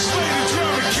K Slade, the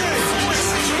Drama King.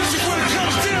 So this is what it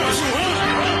comes down to,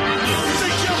 huh? You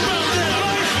think y'all about that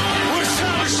life? Well, it's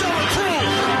time to show and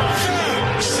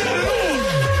prove. Set it on.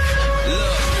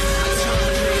 Look, I told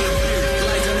the nigga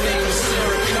like her name was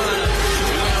Sarah Connor.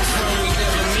 Where I'm from, we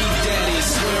never meet daddies.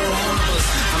 Swear humpers.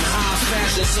 I'm high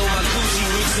fashion, so my Gucci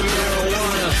reeks of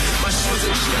marijuana. My shoes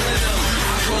are chilling them.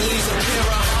 I police a pair of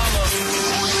Hummer.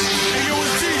 Hey, yo,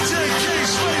 it's DJ K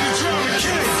Slade, the Drama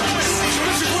King. So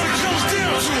this is what it comes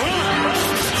down to, huh?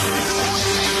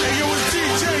 Hey, yo, it's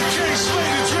DJ K Slade.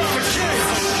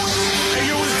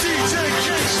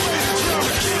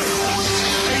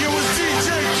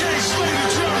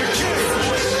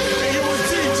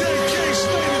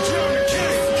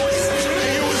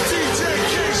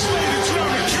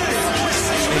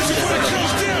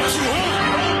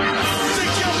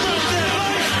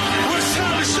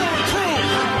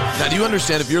 Now, do you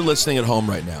understand if you're listening at home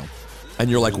right now and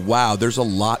you're like, wow, there's a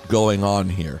lot going on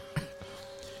here?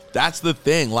 That's the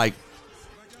thing. Like,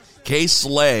 Kay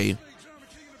Slay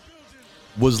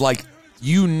was like,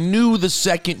 you knew the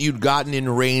second you'd gotten in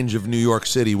range of New York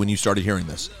City when you started hearing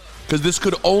this. Because this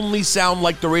could only sound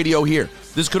like the radio here.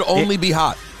 This could only be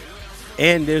hot.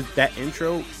 And there's that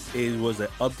intro was an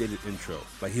updated intro.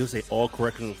 Like, he'll say all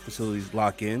correctional facilities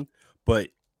lock in, but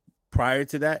prior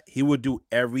to that, he would do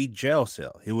every jail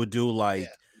cell. He would do like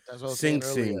Sing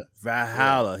Sing,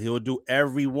 Valhalla. He would do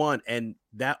every one. And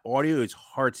that audio is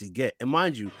hard to get. And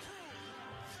mind you,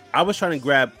 I was trying to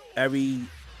grab every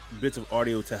bit of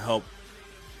audio to help,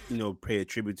 pay a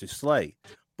tribute to Slay.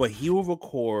 But he will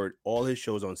record all his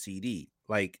shows on CD.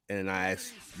 Like, and I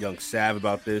asked Young Sav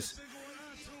about this.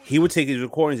 He would take his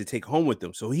recordings and take home with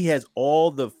him. So he has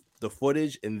all the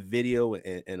footage and video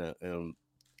and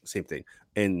same thing,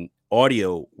 and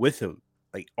audio with him,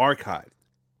 like archived.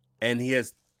 And he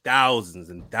has thousands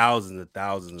and thousands and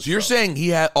thousands. So you're saying he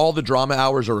had all the drama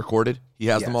hours are recorded? He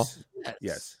has them all?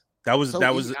 Yes. That was a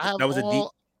deep.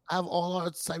 I have all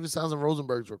our Cypher Sounds and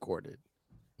Rosenbergs recorded.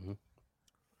 Mm-hmm.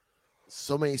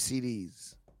 So many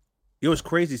CDs. It was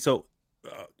crazy. So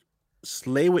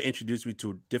Slay would introduce me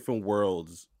to different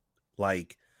worlds,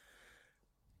 like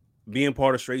being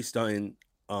part of Straight Stuntin'.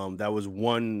 That was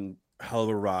one hell of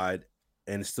a ride,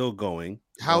 and it's still going.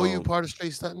 How are you part of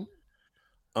Straight Stuntin'?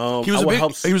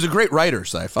 He was a great writer,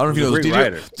 Saif. I don't know if you know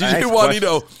this. DJ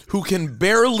Juanito, who can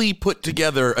barely put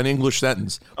together an English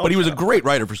sentence, but he was a great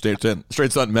writer for Straight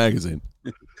Stuntin' magazine.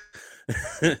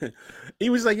 He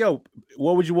was like, yo,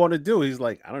 what would you want to do? He's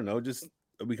like, I don't know, just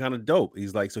it'd be kind of dope.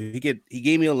 He's like, so he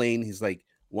gave me a lane. He's like,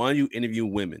 why don't you interview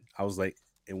women? I was like,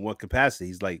 in what capacity?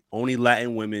 He's like, only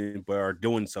Latin women, but are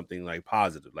doing something like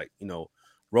positive, like,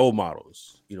 role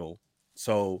models,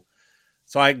 So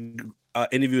I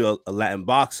interviewed a Latin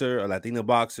boxer, a Latina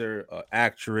boxer,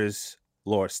 actress,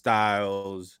 Laura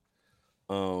Stiles,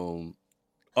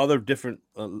 other different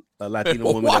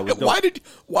Latino women.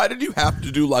 Why did you have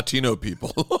to do Latino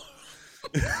people?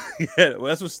 Yeah, well,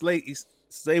 that's what Slay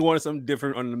wanted something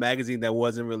different on the magazine that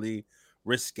wasn't really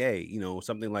risque,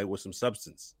 something like with some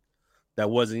substance that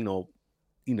wasn't,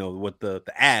 with the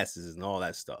asses and all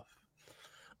that stuff.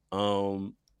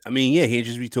 He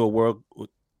introduced me to a world.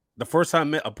 The first time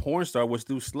I met a porn star was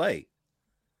through Slay.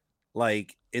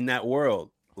 Like, in that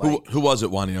world. Like, who was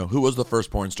it, Juanito? Who was the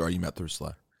first porn star you met through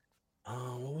Slay?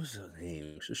 What was her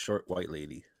name? She's a short white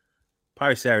lady.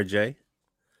 Probably Sarah J.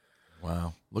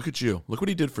 Wow. Look at you. Look what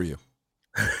he did for you.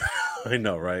 I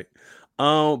know, right?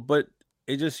 But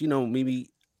it just,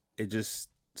 maybe it just,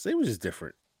 Slay was just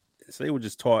different. Slay was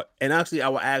just taught. And actually, I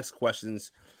would ask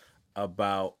questions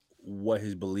about what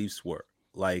his beliefs were.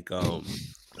 Like,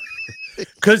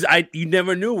 because you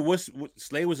never knew. What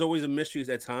Slay was always a mystery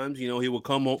at times. He would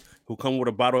come with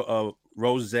a bottle of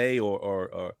rosé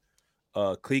or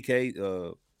clique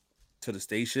to the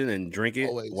station and drink it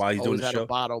while he's doing the show. Always had a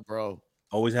bottle, bro.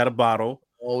 Always had a bottle.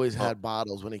 Always had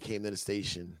bottles when he came to the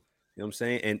station. You know what I'm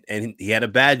saying? And he had a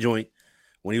bad joint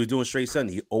when he was doing Straight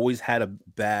Stuntin'. He always had a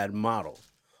bad model.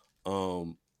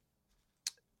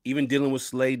 Even dealing with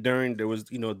Slay there was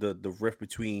the rift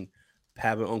between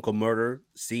Pab and Uncle Murder,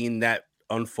 seeing that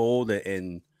unfold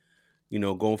and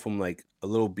going from like a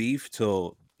little beef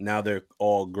till now they're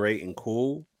all great and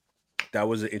cool. That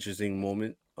was an interesting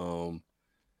moment. I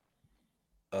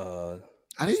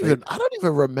don't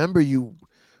even remember you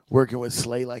working with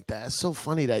Slay like that. It's so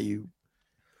funny that you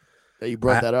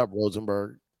brought that up,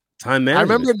 Rosenberg. Time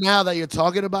management. I remember now that you're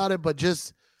talking about it, but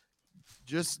just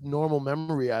normal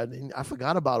memory. I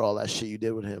forgot about all that shit you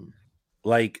did with him.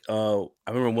 Like, I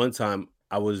remember one time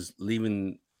I was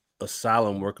leaving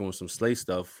Asylum working with some Slay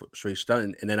stuff, Straight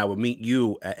Stuntin', and then I would meet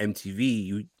you at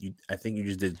MTV. You I think you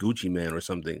just did Gucci Man or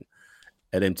something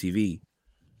at MTV.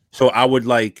 So I would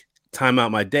like time out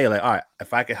my day, like, all right,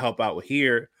 if I could help out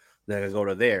here, then I could go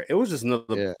to there. It was just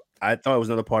another. I thought it was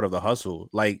another part of the hustle.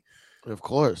 Like, of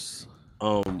course,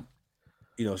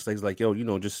 Slay's like,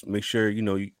 yo, just make sure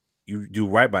you do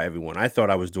right by everyone. I thought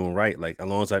I was doing right, like as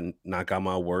long as I knock out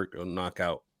my work or knock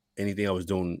out anything I was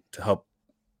doing to help,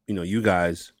 you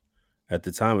guys at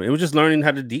the time. It was just learning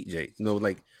how to DJ.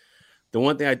 Like the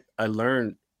one thing I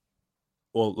learned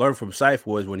from Cypher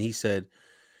was when he said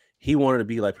he wanted to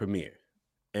be like Premier.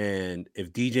 And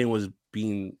if DJing was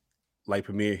being like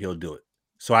Premier, he'll do it.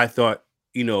 So I thought,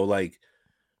 like,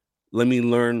 let me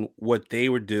learn what they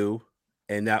would do,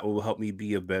 and that will help me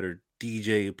be a better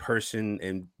DJ person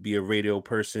and be a radio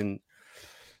personality,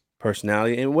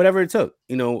 and whatever it took,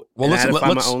 Well, I had to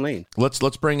find my own lane. Let's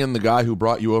bring in the guy who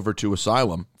brought you over to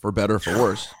Asylum, for better or for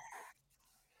worse.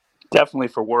 Definitely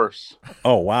for worse.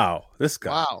 Oh wow, this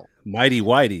guy, Wow. Mighty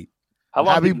Whitey. How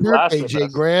long Happy did you last birthday, with Jay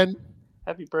us? Grand.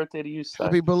 Happy birthday to you, Sly.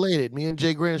 Happy belated. Me and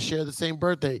Jay Grand share the same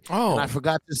birthday. Oh. And I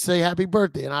forgot to say happy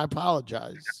birthday, and I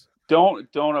apologize. Don't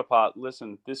apologize.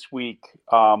 Listen, this week,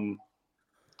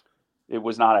 it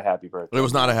was not a happy birthday. It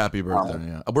was not a happy birthday.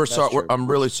 Yeah, we're That's sorry. true. I'm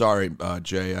really sorry,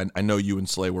 Jay. I know you and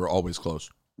Slay were always close.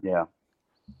 Yeah.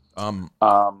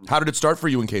 How did it start for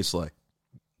you and K Slay?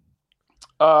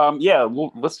 Yeah.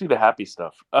 Well, let's do the happy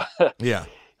stuff. Yeah.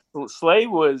 Slay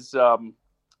was.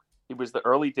 It was the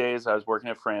early days. I was working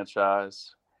at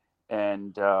Franchise,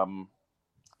 and I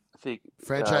think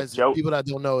Franchise, Joe, people that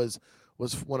don't know,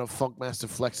 was one of Funkmaster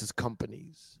Flex's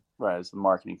companies. right, it's the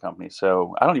marketing company.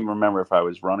 So I don't even remember if I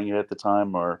was running it at the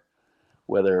time or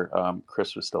whether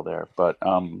Chris was still there. But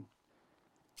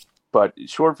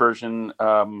short version,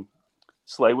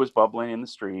 Slay was bubbling in the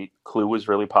street. Clue was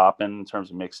really popping in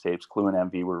terms of mixtapes. Clue and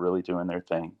Envy were really doing their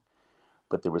thing.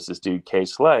 But there was this dude, K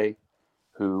Slay,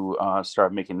 who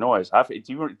started making noise. Do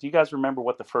you guys remember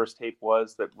what the first tape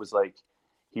was that was like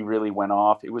he really went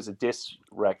off? It was a diss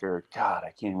record. God, I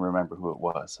can't even remember who it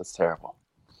was. That's terrible.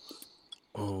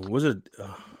 Oh, was it?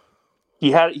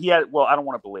 He had. Well, I don't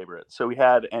want to belabor it. So he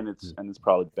had, and it's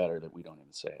probably better that we don't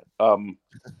even say it.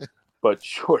 But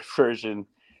short version,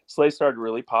 Slay started to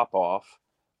really pop off.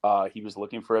 He was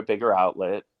looking for a bigger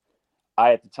outlet.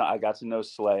 At the time, I got to know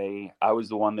Slay. I was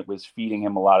the one that was feeding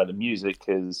him a lot of the music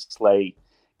because Slay,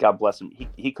 God bless him,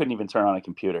 he couldn't even turn on a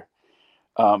computer.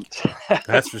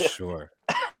 That's for sure.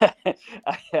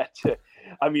 I had to.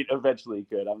 I mean, eventually he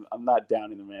could. I'm not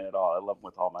downing the man at all. I love him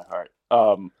with all my heart.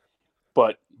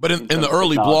 But in the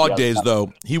early blog days,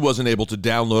 though, he wasn't able to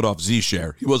download off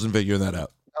Zshare. He wasn't figuring that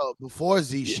out. Oh, before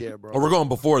Zshare, bro. Oh, we're going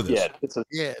before this.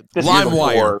 Yeah,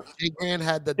 LimeWire. Jay Grand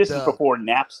had the. This is before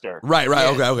Napster. Right.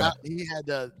 Yeah, Okay. He had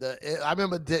the. I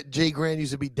remember Jay Grand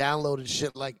used to be downloading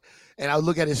shit like, and I would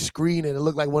look at his screen and it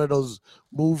looked like one of those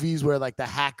movies where like the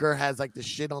hacker has like the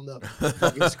shit on the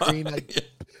fucking screen, like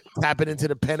tapping into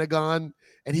the Pentagon,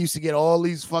 and he used to get all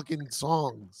these fucking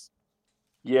songs.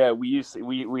 Yeah, we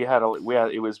had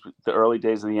it was the early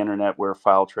days of the internet where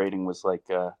file trading was like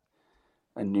a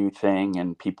new thing,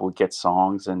 and people would get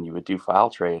songs and you would do file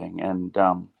trading. And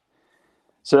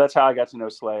so that's how I got to know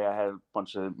Slay. I had a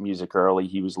bunch of music early.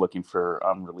 He was looking for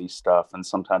unreleased stuff, and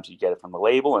sometimes you get it from the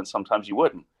label and sometimes you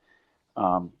wouldn't.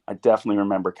 I definitely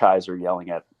remember Kaiser yelling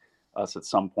at us at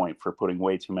some point for putting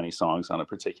way too many songs on a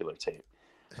particular tape,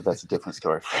 but that's a different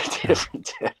story for a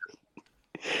different day.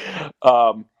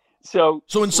 So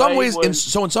in some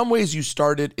ways, you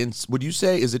started in. Would you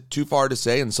say, is it too far to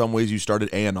say? In some ways, you started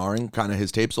A&Ring kind of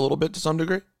his tapes a little bit to some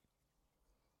degree.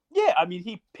 Yeah, I mean,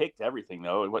 he picked everything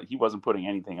though. He wasn't putting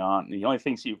anything on. The only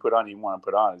things he put on, he want to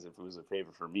put on, is if it was a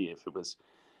favor for me. If it was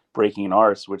breaking an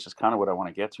artist, which is kind of what I want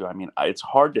to get to. I mean, it's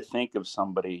hard to think of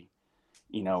somebody.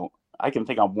 You know, I can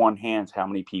think on one hand how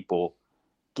many people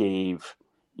gave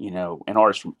an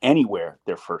artist from anywhere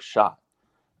their first shot.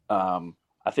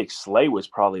 I think Slay was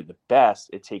probably the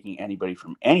best at taking anybody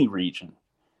from any region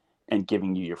and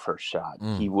giving you your first shot.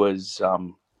 He was,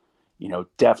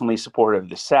 definitely supportive of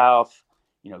the South.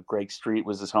 Greg Street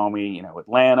was his homie,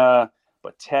 Atlanta,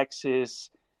 but Texas,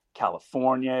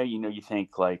 California, you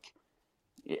think like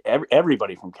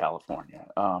everybody from California.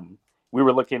 We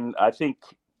were looking, I think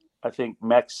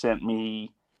Mech sent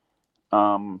me,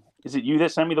 is it you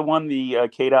that sent me the one, the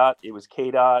K-Dot? It was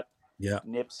K-Dot. Yeah,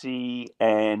 Nipsey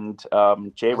and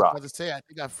J-Rock. I was about to say, I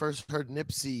think I first heard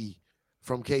Nipsey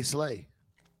from K Slay.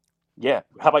 Yeah,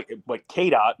 how about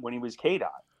K-Dot when he was K-Dot?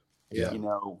 Yeah,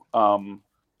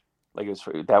 like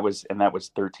that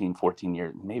was 13, 14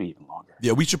 years, maybe even longer.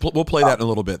 Yeah, we'll play that in a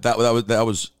little bit. That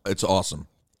was it's awesome.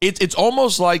 It's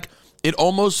almost like it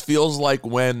almost feels like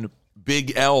when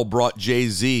Big L brought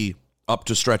Jay-Z up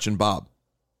to Stretch and Bob.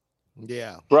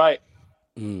 Yeah, right.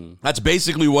 That's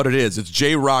basically what it is. It's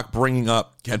J-Rock bringing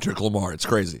up Kendrick Lamar. It's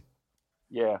crazy.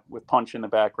 Yeah, with Punch in the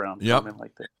background. Yep. Something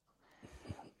like that.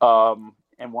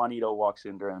 And Juanito walks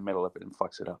in during the middle of it and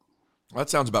fucks it up. That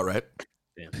sounds about right.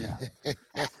 Damn.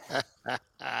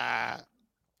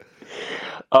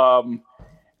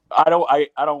 I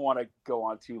don't want to go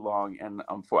on too long, and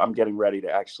I'm getting ready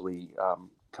to actually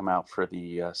come out for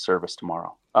the service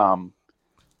tomorrow.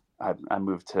 I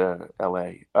moved to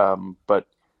LA, but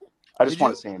I just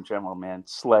want to say in general, man,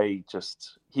 Slay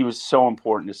he was so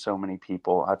important to so many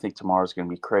people. I think tomorrow's going to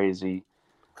be crazy.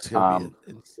 It's going to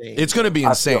be insane. It's going to be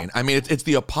insane. I mean, it's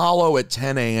the Apollo at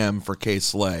 10 a.m. for K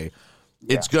Slay.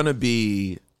 Yeah. It's going to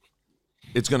be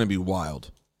wild.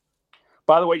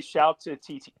 By the way, shout to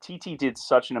TT. TT did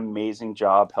such an amazing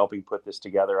job helping put this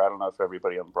together. I don't know if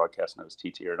everybody on the broadcast knows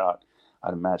TT or not.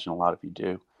 I'd imagine a lot of you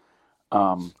do.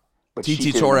 But she TT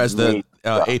did Torres, the amazing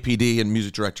job. APD and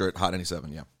music director at Hot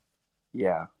 97. Yeah.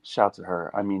 Yeah, shout to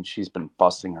her. I mean, she's been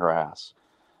busting her ass,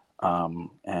 and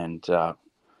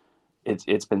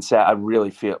it's been sad. I really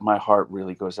feel my heart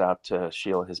really goes out to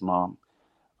Sheila, his mom.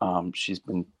 She's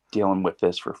been dealing with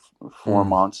this for 4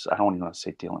 months. I don't even want to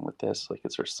say dealing with this, like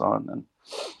it's her son, and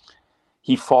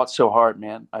he fought so hard,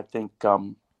 man. I think,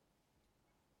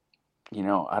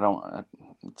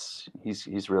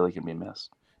 he's really gonna be missed.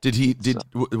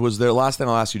 Was there, last thing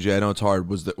I'll ask you, Jay, I know it's hard.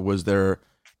 Was there,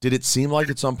 did it seem like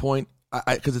at some point,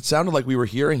 because it sounded like we were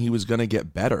hearing he was going to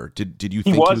get better. Did you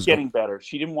think he was getting better?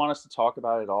 She didn't want us to talk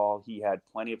about it at all. He had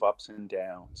plenty of ups and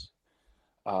downs.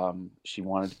 She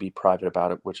wanted to be private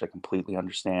about it, which I completely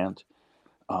understand.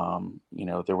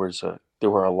 There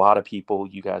were a lot of people,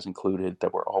 you guys included,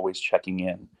 that were always checking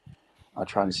in,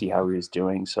 trying to see how he was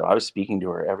doing. So I was speaking to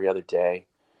her every other day,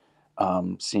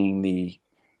 seeing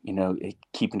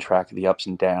keeping track of the ups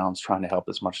and downs, trying to help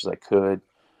as much as I could.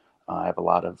 I have a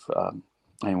lot of,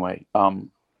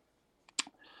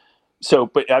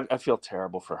 but I feel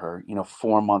terrible for her.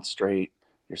 4 months straight,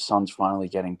 your son's finally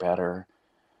getting better.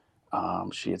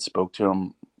 She had spoke to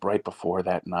him right before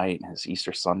that night, his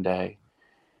Easter Sunday,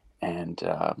 and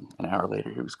an hour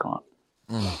later he was gone.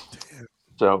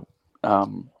 So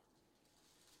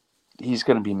he's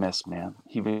going to be missed, man.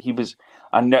 He was,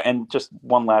 I know, and just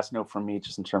one last note from me,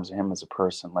 just in terms of him as a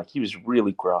person, like he was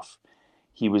really gruff.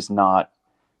 He was not.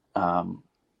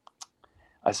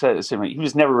 I said he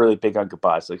was never really big on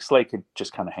goodbyes. Like Slay could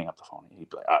just kind of hang up the phone. He'd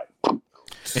be like, all right.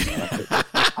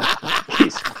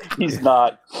 He's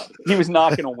not. He was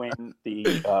not going to win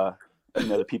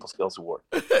the People Skills Award,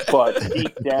 but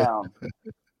deep down,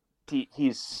 he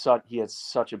has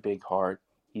such a big heart.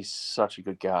 He's such a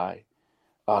good guy.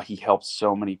 He helps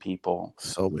so many people.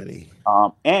 So many.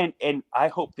 And I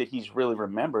hope that he's really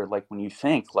remembered. Like when you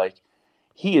think, like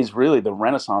he is really the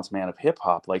Renaissance man of hip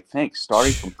hop. Like think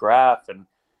starting from Graph and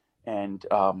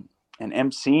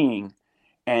emceeing,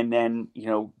 and then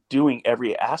doing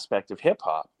every aspect of hip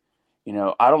hop.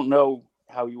 I don't know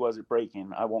how he was at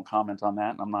breaking. I won't comment on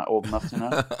that. I'm not old enough to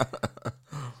know.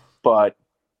 But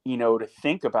to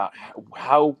think about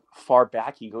how far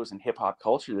back he goes in hip hop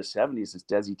culture, the 70s is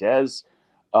Desi Des,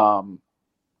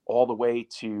 all the way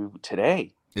to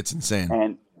today. It's insane.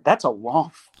 And that's a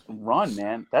long run,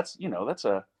 man. That's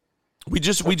a we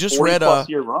just read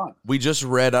year run. We just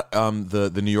read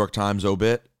the New York Times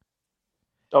obit.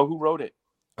 Oh, who wrote it?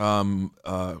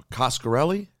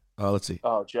 Coscarelli. Let's see.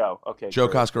 Oh, Joe. Okay. Joe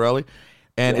great. Coscarelli.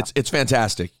 And it's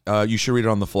fantastic. You should read it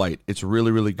on the flight. It's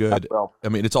really, really good. I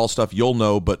mean, it's all stuff you'll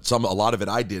know, but a lot of it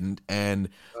I didn't. And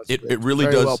it really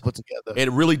Very does well put together.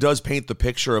 It really does paint the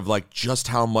picture of like just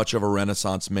how much of a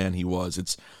Renaissance man he was.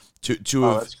 It's that's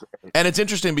great. And it's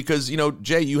interesting because,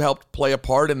 Jay, you helped play a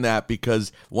part in that,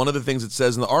 because one of the things it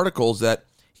says in the article is that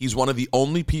he's one of the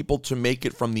only people to make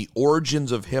it from the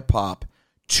origins of hip hop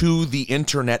to the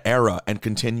internet era and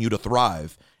continue to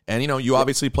thrive. And, you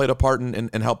obviously played a part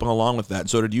in helping along with that.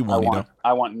 So did you, Juanito.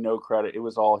 I want no credit. It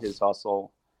was all his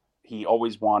hustle. He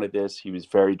always wanted this. He was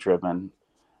very driven.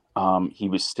 He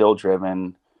was still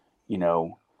driven.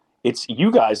 It's, you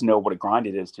guys know what a grind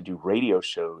it is to do radio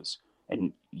shows.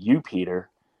 And you, Peter,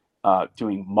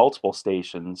 doing multiple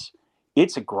stations.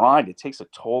 It's a grind. It takes a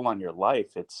toll on your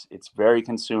life. It's very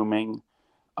consuming.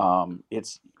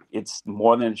 It's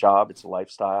more than a job. It's a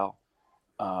lifestyle.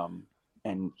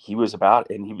 And he was about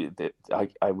it. And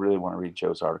I really want to read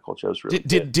Joe's article. Joe's really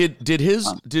did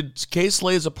Kay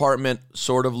Slay's apartment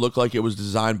sort of look like it was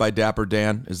designed by Dapper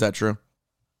Dan? Is that true?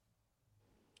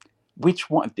 Which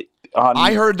one?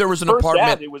 I heard there was an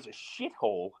apartment. It was a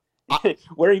shithole.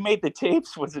 Where he made the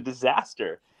tapes was a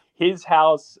disaster. His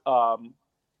house on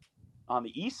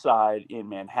the east side in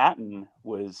Manhattan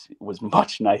was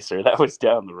much nicer. That was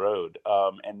down the road.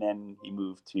 And then he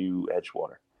moved to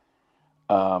Edgewater.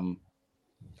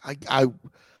 I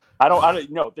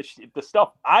don't know the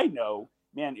stuff I know,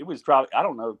 man. It was probably, I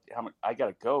don't know how much I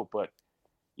gotta go, but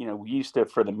we used to,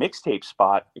 for the mixtape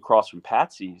spot across from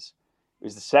Patsy's, it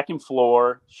was the second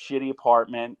floor, shitty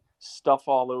apartment, stuff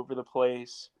all over the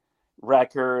place.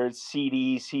 Records,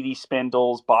 CDs, CD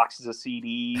spindles, boxes of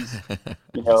CDs,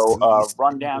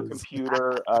 rundown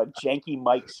computer, janky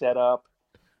mic setup,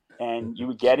 and you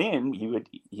would get in.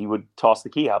 He would toss the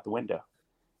key out the window,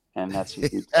 and that's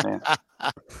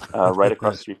right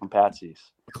across the street from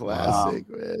Patsy's. Classic,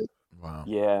 man. Wow.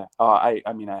 Yeah. I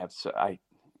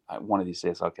one of these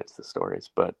days I'll get to the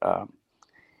stories, but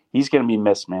he's gonna be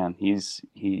missed, man. He is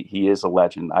a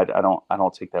legend. I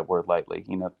don't take that word lightly.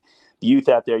 The youth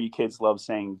out there, you kids love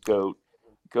saying GOAT,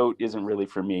 GOAT isn't really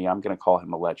for me. I'm going to call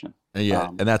him a legend. And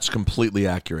and that's completely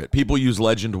accurate. People use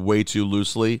legend way too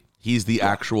loosely. He's the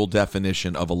actual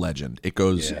definition of a legend. It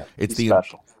goes. It's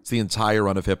the entire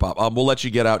run of hip hop. We'll let you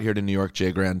get out here to New York,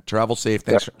 Jay Grand. Travel safe.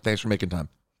 Thanks for making time.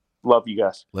 Love you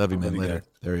guys. Love you, man. Later.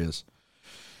 There he is.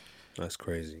 That's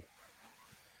crazy.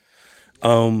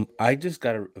 I just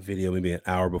got a video maybe an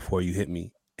hour before you hit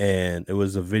me, and it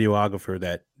was a videographer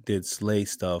that did Slay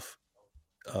stuff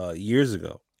years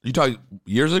ago. You talking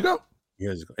years ago?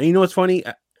 Years ago. And you know what's funny?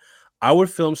 I would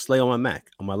film Slay on my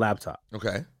Mac, on my laptop.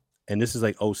 Okay. And this is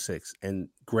like 06. And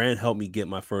Grant helped me get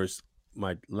my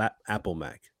Apple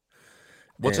Mac.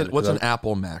 What's an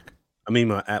Apple Mac? I mean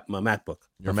my MacBook.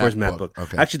 Your first MacBook.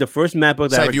 Okay. Actually, the first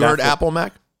MacBook that I you heard Apple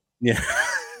Mac? Yeah.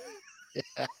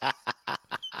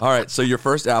 All right. So your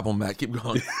first Apple Mac. Keep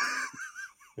going.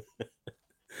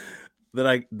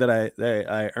 that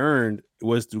I earned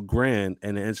was through Grand,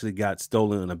 and it actually got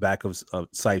stolen in the back of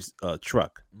Sife's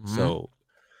truck. Mm-hmm. So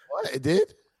what it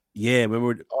did? Yeah,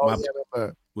 remember?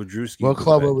 Remember. With Drewski. What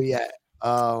club were we at?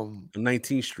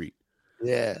 19th Street.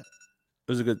 Yeah, it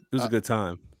was a good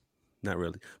time. Not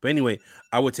really, but anyway,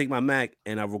 I would take my Mac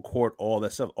and I record all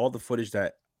that stuff, all the footage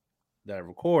that I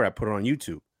record. I put it on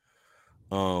YouTube.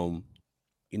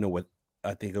 You know what?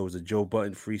 I think it was a Joe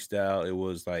Budden freestyle. It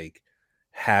was like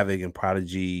Havoc and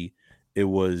Prodigy. It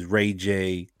was Ray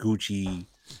J, Gucci,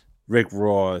 Rick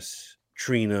Ross,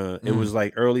 Trina. It was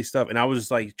like early stuff. And I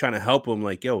was like trying to help him,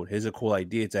 like, yo, here's a cool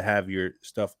idea to have your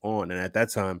stuff on. And at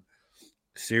that time,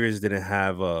 Sirius didn't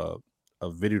have a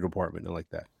video department like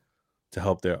that to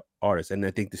help their artists. And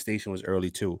I think the station was early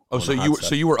too. Oh, so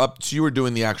you were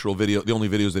doing the actual video, the only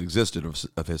videos that existed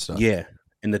of his stuff. Yeah.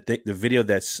 And the video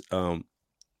that's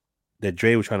that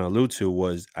Dre was trying to allude to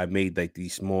was I made like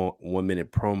these small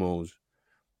 1-minute promos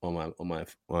on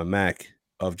my Mac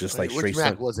of just like straight. Which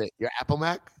Mac was it? Your Apple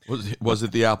Mac? Was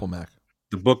it the Apple Mac?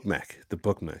 The Book Mac, the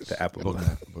Apple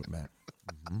Mac. Book Mac.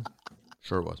 Mm-hmm.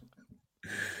 Sure it was.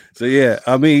 So yeah,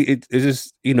 I mean, it's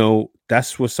just, you know,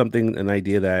 that's was an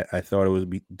idea that I thought it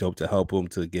would be dope to help him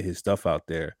to get his stuff out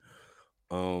there.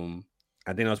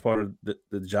 I think that was part of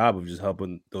the job of just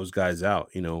helping those guys out,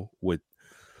 you know, with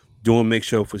doing mix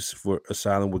show for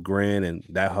Asylum with Grand and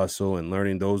that hustle and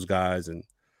learning those guys. And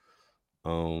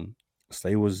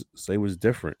Slay was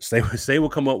different. Slay will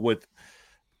come up with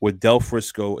Del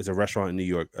Frisco is a restaurant in New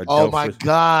York.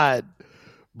 God,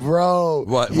 bro!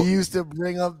 What? He used to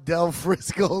bring up Del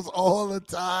Frisco's all the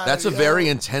time. That's a very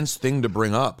intense thing to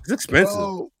bring up. It's expensive.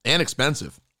 Bro. And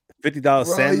expensive. $50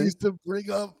 salmon. He used to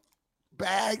bring up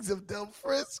bags of Del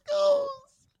Frisco's.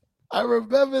 I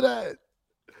remember that.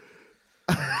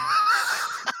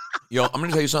 Yo, I'm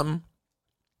gonna tell you something.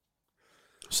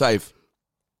 Syph,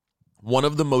 one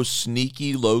of the most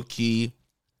sneaky, low-key,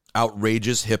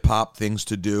 outrageous hip-hop things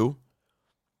to do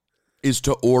is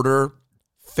to order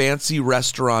fancy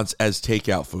restaurants as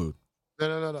takeout food.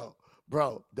 No.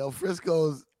 Bro, Del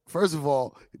Frisco's, first of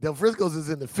all, Del Frisco's is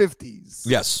in the 50s.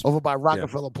 Yes. Over by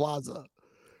Rockefeller Plaza.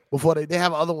 Before they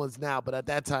have other ones now, but at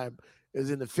that time, it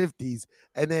was in the 50s.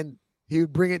 And then he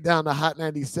would bring it down to Hot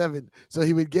 97. So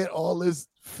he would get all this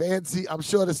fancy, I'm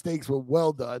sure the steaks were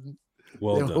well done.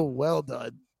 Well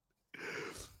done.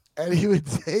 And he would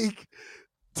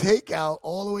take out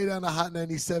all the way down to Hot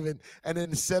 97 and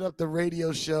then set up the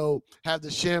radio show, have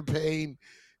the champagne,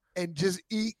 and just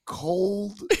eat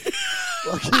cold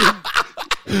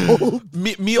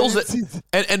meals.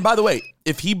 And by the way,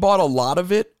 if he bought a lot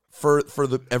of it for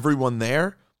everyone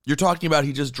there, you're talking about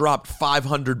he just dropped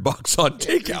 $500 on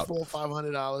takeout.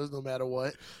 $400-$500 no matter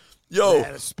what. Yo,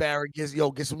 man, asparagus.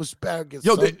 Yo, get some asparagus.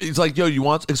 Yo, it's like, yo, you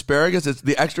want asparagus? It's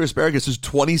the extra asparagus is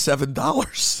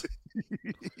 $27.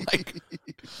 Like,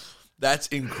 that's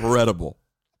incredible.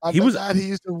 He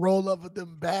used to roll up with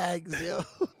them bags. Yo,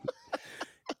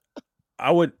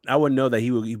 I would know that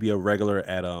he'd be a regular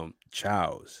at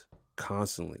Chow's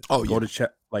constantly. Oh, go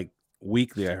to like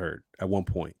weekly. I heard at one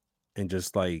point, and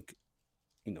just like,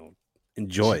 you know,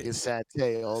 enjoy it.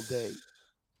 Satay all day.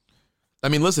 I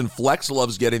mean, listen, Flex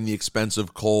loves getting the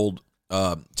expensive cold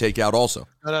takeout also.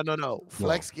 No.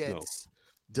 Flex gets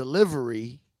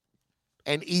delivery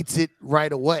and eats it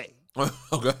right away.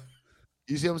 Okay.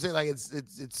 You see what I'm saying? Like it's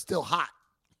still hot.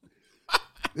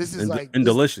 This is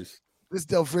delicious. This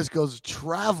Del Frisco's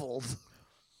traveled.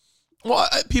 Well,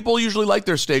 people usually like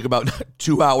their steak about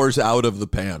 2 hours out of the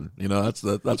pan. You know, that's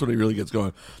when it really gets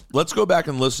going. Let's go back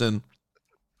and listen.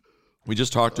 We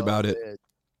just talked about it. Man.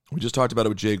 We just talked about it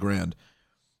with Jay Grand.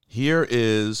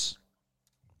 Here's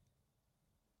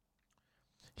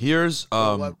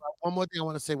one more thing I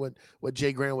want to say what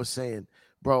Jay Grand was saying.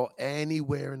 Bro,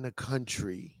 anywhere in the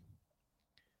country,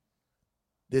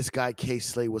 this guy K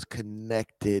Slay was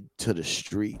connected to the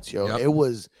streets, yo. Yep. It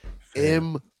was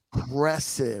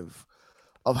impressive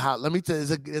of how. Let me tell you,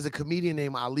 there's a comedian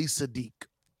named Ali Sadiq,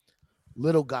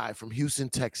 little guy from Houston,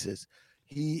 Texas.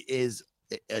 He is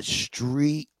a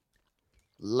street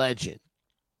legend,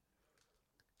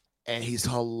 and he's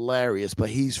hilarious. But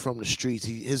he's from the streets.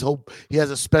 He has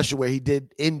a special where he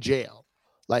did in jail,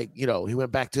 like he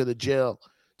went back to the jail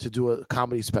to do a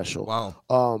comedy special.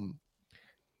 Wow.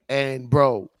 And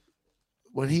bro,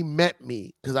 when he met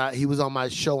me, because he was on my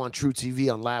show on True TV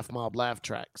on Laugh Mob Laugh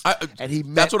Tracks, and he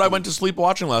met That's what I me. went to sleep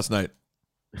watching last night.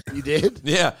 You did?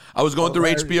 Yeah, I was going through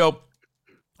HBO.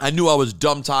 I knew I was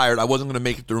dumb tired. I wasn't going to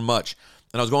make it through much.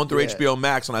 And I was going through HBO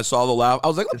Max, and I saw the Laugh. I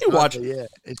was like, let me watch it.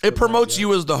 It promotes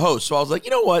you as the host. So I was like,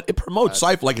 you know what? It promotes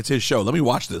Cypher like it's his show. Let me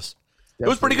watch this. It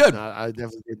was pretty good. I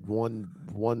definitely did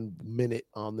one minute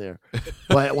on there.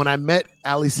 But when I met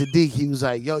Ali Sadiq, he was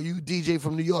like, yo, you DJ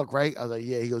from New York, right? I was like,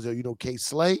 yeah. He goes, yo, you know K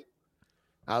Slay?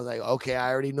 I was like, okay,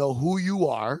 I already know who you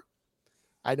are.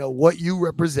 I know what you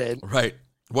represent. Right.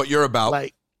 What you're about.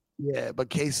 Like, yeah,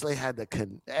 but K Slay had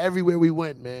everywhere we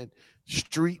went, man.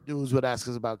 Street dudes would ask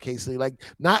us about K Slay. Like,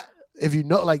 not if you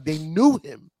know, like they knew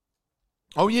him.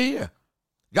 Oh, yeah.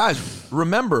 Guys,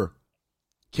 remember,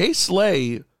 K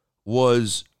Slay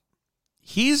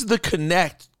he's the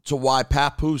connect to why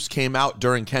Papoose came out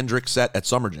during Kendrick's set at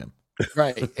Summer Jam.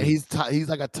 Right. And he's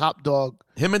like a Top dog.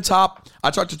 Him and Top,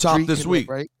 I talked to Top Street this week.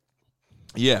 Right?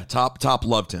 Yeah, Top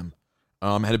loved him.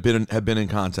 Had been in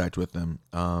contact with them.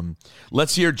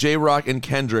 Let's hear J-Rock and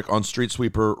Kendrick on Street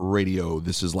Sweeper Radio.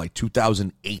 This is like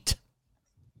 2008.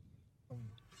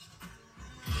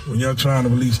 When y'all trying to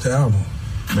release the album?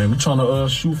 Man, we trying to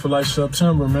shoot for like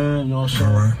September, man. You know what I'm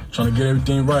saying? Right. Trying to get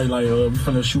everything right. Like, we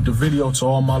finna shoot the video to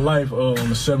All My Life on the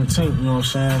 17th, you know what I'm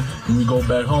saying? When we go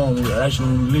back home, when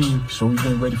we leave, so we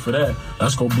getting ready for that.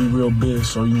 That's gonna be real big,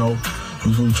 so, we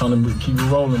trying to keep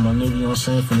it rolling, my nigga, you know what I'm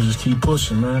saying? Finna just keep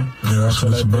pushing, man. Yeah, that's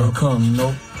what it's about. Come,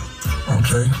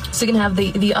 Okay. So you can have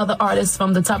the other artists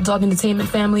from the Top Dog Entertainment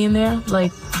family in there,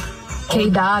 like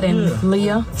K-Dot and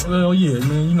Leah. Well, yeah,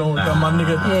 man, got my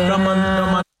nigga, got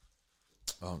my.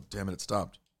 Oh, damn it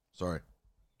stopped. Sorry.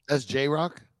 That's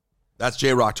J-Rock? That's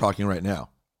J-Rock talking right now.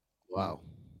 Wow.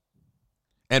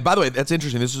 And by the way, that's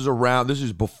interesting. This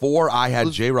is before I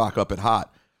had J-Rock up at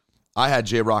Hot. I had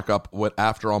J-Rock up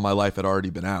after All My Life had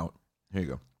already been out. Here you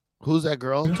go. Who's that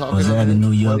girl talking? Was that in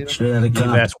New York? Straight out of D.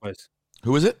 Vasquez.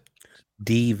 Who is it?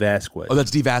 D. Vasquez. Oh, that's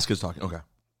D. Vasquez talking. Okay.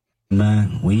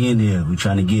 Man, we in here. We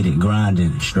trying to get it,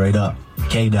 grinding, straight up.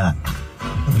 K-Dot.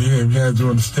 Yeah, you guys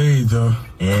on the stage, though.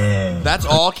 Yeah. That's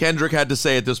all Kendrick had to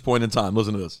say at this point in time.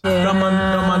 Listen to this. Got my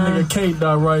nigga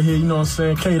K-Dot right here, you know what I'm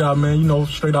saying? K-Dot, man,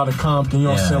 straight out of Compton, you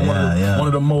know what I'm saying? One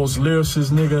of the most lyricists,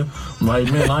 nigga.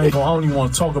 Like, man, I don't even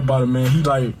want to talk about it, man. He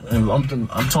like, and I'm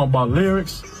talking about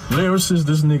lyrics. Lyricist,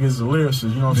 this nigga's a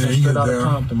lyricist, you know what I'm saying? Straight out of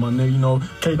Compton, my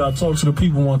nigga. K-Dot talk to the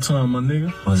people one time, my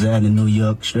nigga. Was that in New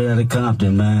York? Straight out of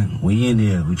Compton, man. We in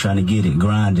here. We trying to get it,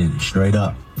 grinding, straight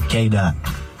up. K-Dot.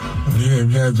 Yeah,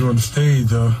 you guys on the stage,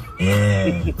 though.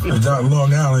 Yeah. It's out in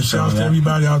Long Island. Shout out to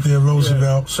everybody out there in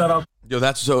Roosevelt. Shout out.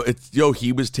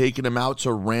 He was taking him out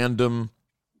to random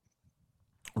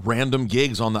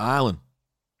gigs on the island.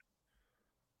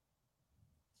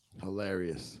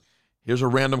 Hilarious. Here's a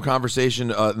random conversation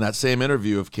in that same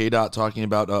interview of K-Dot talking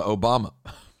about Obama.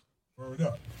 Word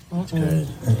up.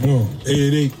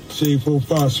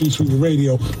 888-45 Street Sweeper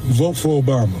Radio. Vote for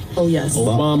Obama. Oh, yes.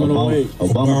 Obama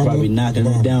probably knocking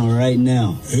it down right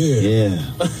now. Yeah.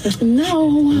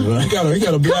 No. He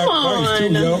got a black wife,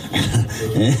 too, yo.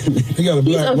 He got a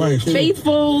black wife.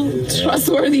 Faithful,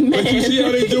 trustworthy man. But you see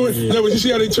how they do it? No, but you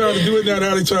see how they trying to do it now?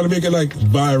 How they trying to make it like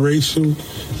biracial?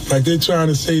 Like they're trying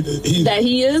to say that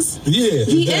he is? Yeah.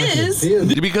 He exactly.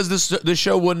 is? Because this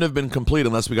show wouldn't have been complete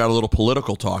unless we got a little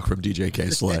political talk from DJ K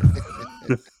Slay.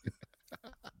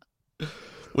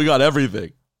 We got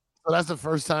everything. So that's the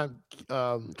first time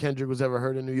Kendrick was ever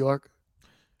heard in New York?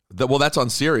 Well, that's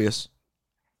on Sirius.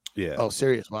 Yeah. Oh,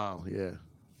 Sirius. Wow. Yeah.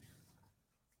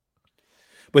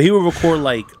 But he would record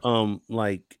like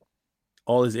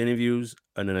all his interviews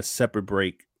and then a separate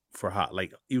break for Hot.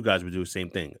 Like you guys would do the same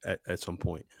thing at some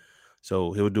point.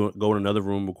 So he would go in another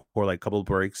room, record like a couple of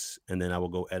breaks, and then I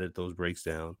would go edit those breaks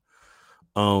down.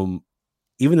 Even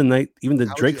the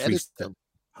Drake freestyle.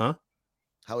 Huh?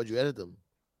 How would you edit them?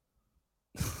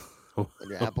 On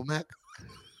your Apple Mac?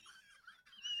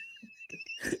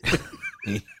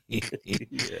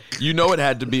 You know it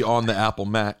had to be on the Apple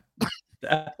Mac.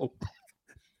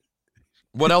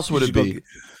 What else would it be?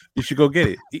 You should go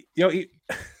get it.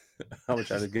 I was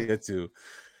trying to get to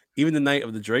even the night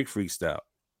of the Drake freestyle.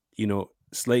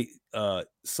 Slade,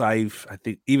 Syfe, I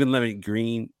think even Lemon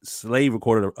Green, Slade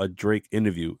recorded a Drake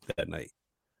interview that night.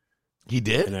 He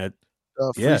did? And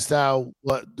freestyle,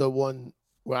 what, the one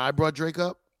where I brought Drake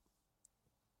up?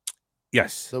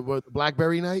 Yes. The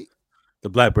Blackberry night? The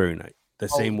Blackberry night. The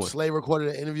same one. Slade recorded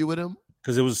an interview with him?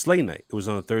 Because it was Slade night. It was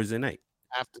on a Thursday night.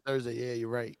 After Thursday, yeah, you're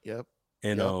right. Yep.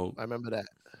 And I remember that.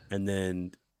 And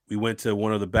then we went to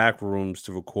one of the back rooms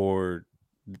to record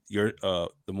your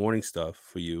the morning stuff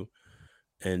for you.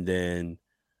 And then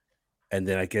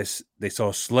I guess they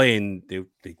saw Slade and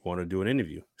they wanted to do an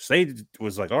interview. Slade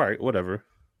was like, all right, whatever.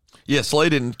 Yeah,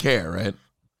 Slade didn't care, right?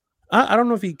 I don't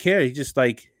know if he cared. He just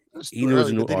like he knew it was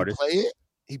a new artist. He play it?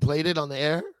 He played it on the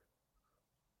air?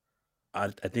 I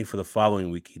think for the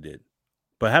following week he did.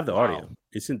 But I have the audio.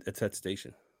 It's at that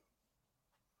station.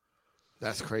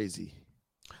 That's crazy.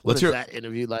 Let's What is hear that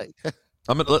interview like?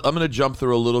 I'm gonna jump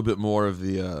through a little bit more of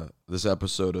the this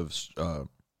episode of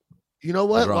You know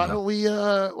what? Drama.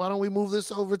 Why don't we move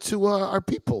this over to our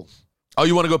people? Oh,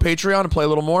 you want to go Patreon and play a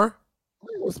little more?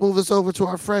 Let's move this over to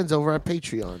our friends over at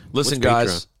Patreon. Listen,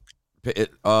 guys.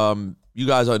 You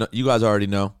guys already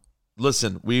know.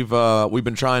 Listen, we've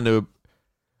been trying to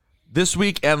this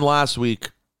week and last week.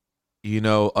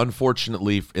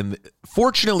 Unfortunately,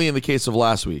 fortunately in the case of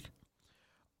last week,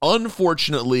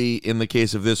 unfortunately in the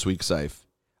case of this week, Syfe,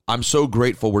 I'm so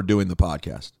grateful we're doing the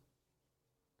podcast.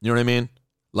 You know what I mean?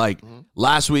 Like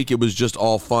last week, it was just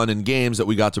all fun and games that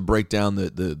we got to break down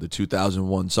the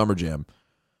 2001 Summer Jam.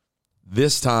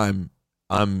 This time,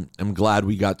 I'm glad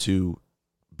we got to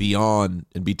be on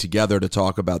and be together to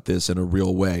talk about this in a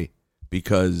real way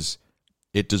because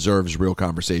it deserves real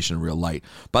conversation and real light.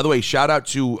 By the way, shout out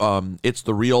to It's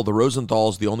The Real. The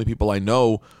Rosenthals, the only people I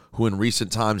know who in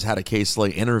recent times had a K-Slay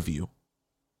interview.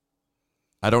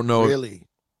 I don't know. Really?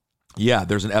 Yeah,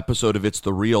 there's an episode of It's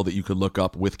The Real that you could look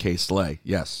up with K-Slay.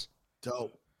 Yes.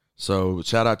 Dope. So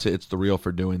shout out to It's The Real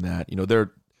for doing that.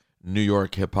 They're New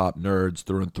York hip-hop nerds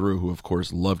through and through who, of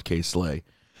course, loved K-Slay.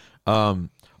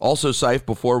 Also, Syfe,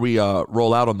 before we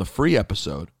roll out on the free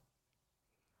episode,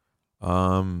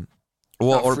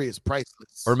 free is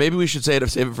priceless. Or maybe we should save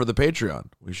it for the Patreon.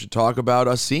 We should talk about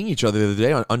us seeing each other the other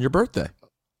day on your birthday.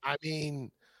 I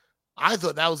mean, I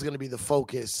thought that was going to be the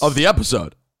focus of the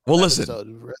episode. Well, listen.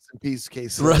 Rest in peace,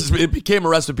 K-Slay. It became a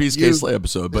Rest in Peace K-Slay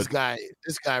episode. This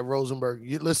guy Rosenberg.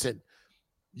 Listen,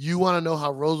 you want to know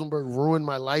how Rosenberg ruined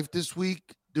my life this week?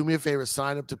 Do me a favor,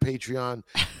 sign up to Patreon.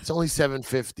 It's only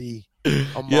 $7.50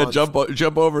 a month. Yeah, jump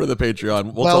over to the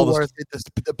Patreon. Well worth it.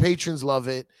 The patrons love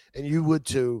it, and you would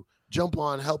too. Jump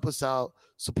on, help us out,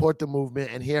 support the movement,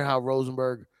 and hear how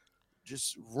Rosenberg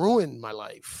just ruined my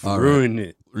life. Ruined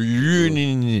it.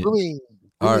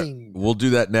 All right, we'll do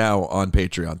that now on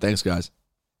Patreon. Thanks, guys.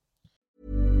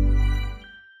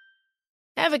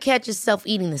 Ever catch yourself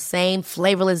eating the same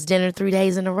flavorless dinner 3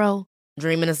 days in a row?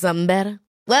 Dreaming of something better?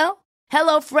 Well,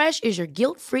 HelloFresh is your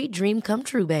guilt-free dream come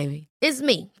true, baby. It's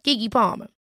me, Keke Palmer.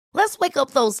 Let's wake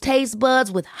up those taste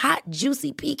buds with hot,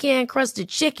 juicy pecan-crusted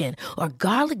chicken or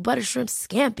garlic butter shrimp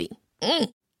scampi.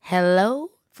 Hello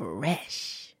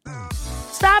Fresh.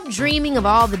 Stop dreaming of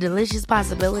all the delicious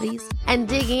possibilities and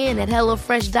dig in at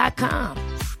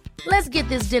HelloFresh.com. Let's get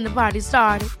this dinner party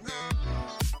started.